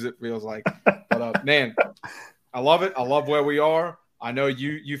 games, it feels like. But man, I love it. I love where we are. I know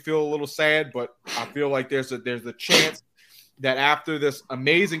you feel a little sad, but I feel like there's a chance that after this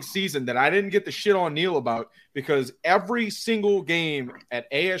amazing season that I didn't get the shit on Neil about, because every single game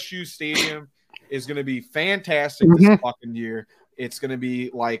at ASU Stadium is going to be fantastic this fucking year. It's going to be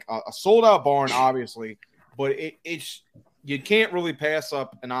like a sold-out barn, obviously, but it's you can't really pass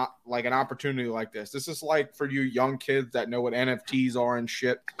up an opportunity like this. This is like for you young kids that know what NFTs are and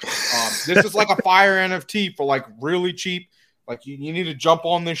shit. This is like a fire NFT for like really cheap. Like you need to jump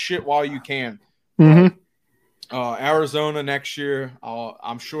on this shit while you can. Arizona next year,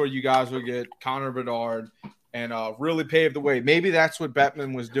 I'm sure you guys will get Connor Bedard and really pave the way. Maybe that's what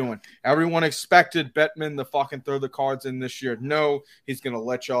Bettman was doing. Everyone expected Bettman to fucking throw the cards in this year. No, he's going to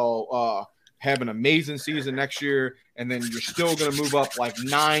let y'all have an amazing season next year, and then you're still going to move up like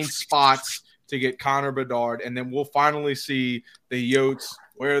 9 spots to get Connor Bedard, and then we'll finally see the Yotes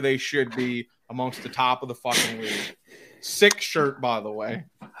where they should be amongst the top of the fucking league. Sick shirt, by the way.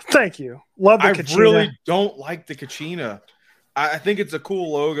 Thank you. Love the Kachina. I really don't like the Kachina. I think it's a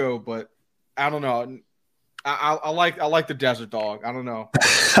cool logo, but I don't know. I like the Desert Dog. I don't know.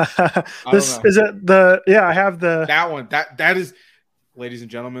 Is it the? Yeah, I have that one. That is, ladies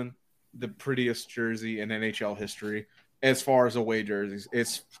and gentlemen, the prettiest jersey in NHL history as far as away jerseys.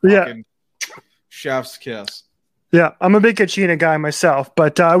 It's fucking chef's kiss. Yeah, I'm a big Kachina guy myself,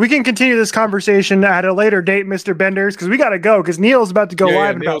 but we can continue this conversation at a later date, Mr. Benders, because we got to go because Neil's about to go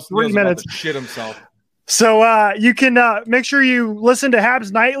live in about 3 minutes. About to shit himself. So you can make sure you listen to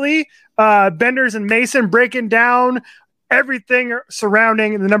Habs Nightly, Benders and Mason breaking down everything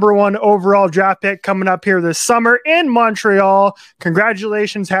surrounding the number 1 overall draft pick coming up here this summer in Montreal.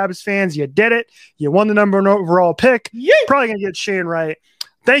 Congratulations, Habs fans. You did it. You won the number 1 overall pick. Yay! Probably going to get Shane right.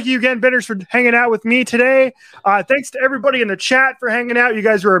 Thank you again, Benders, for hanging out with me today. Thanks to everybody in the chat for hanging out. You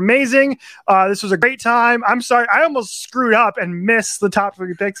guys were amazing. This was a great time. I'm sorry. I almost screwed up and missed the top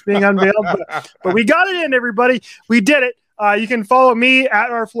 3 picks being unveiled, but we got it in, everybody. We did it. You can follow me at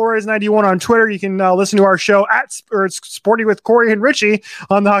rflores91 on Twitter. You can listen to our show it's Sporty with Corey and Richie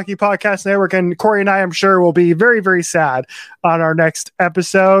on the Hockey Podcast Network. And Corey and I, I'm sure, will be very, very sad on our next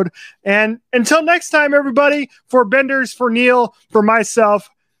episode. And until next time, everybody, for Benders, for Neil, for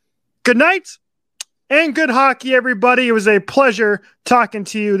myself, good night and good hockey, everybody. It was a pleasure talking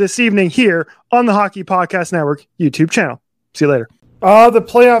to you this evening here on the Hockey Podcast Network YouTube channel. See you later. The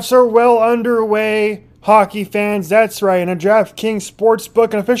playoffs are well underway. Hockey fans, that's right. And a DraftKings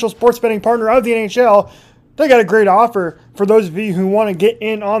Sportsbook, an official sports betting partner of the NHL, they got a great offer for those of you who want to get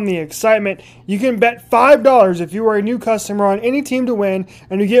in on the excitement. You can bet $5 if you are a new customer on any team to win,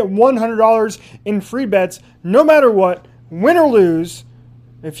 and you get $100 in free bets no matter what, win or lose.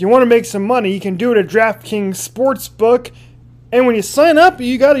 If you want to make some money, you can do it at DraftKings Sportsbook. And when you sign up,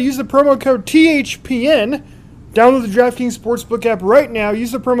 you got to use the promo code THPN. Download the DraftKings Sportsbook app right now.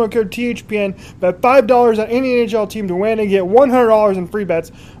 Use the promo code THPN. Bet $5 on any NHL team to win and get $100 in free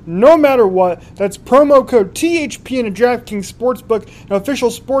bets no matter what. That's promo code THPN at DraftKings Sportsbook, an official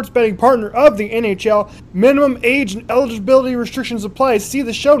sports betting partner of the NHL. Minimum age and eligibility restrictions apply. See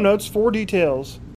the show notes for details.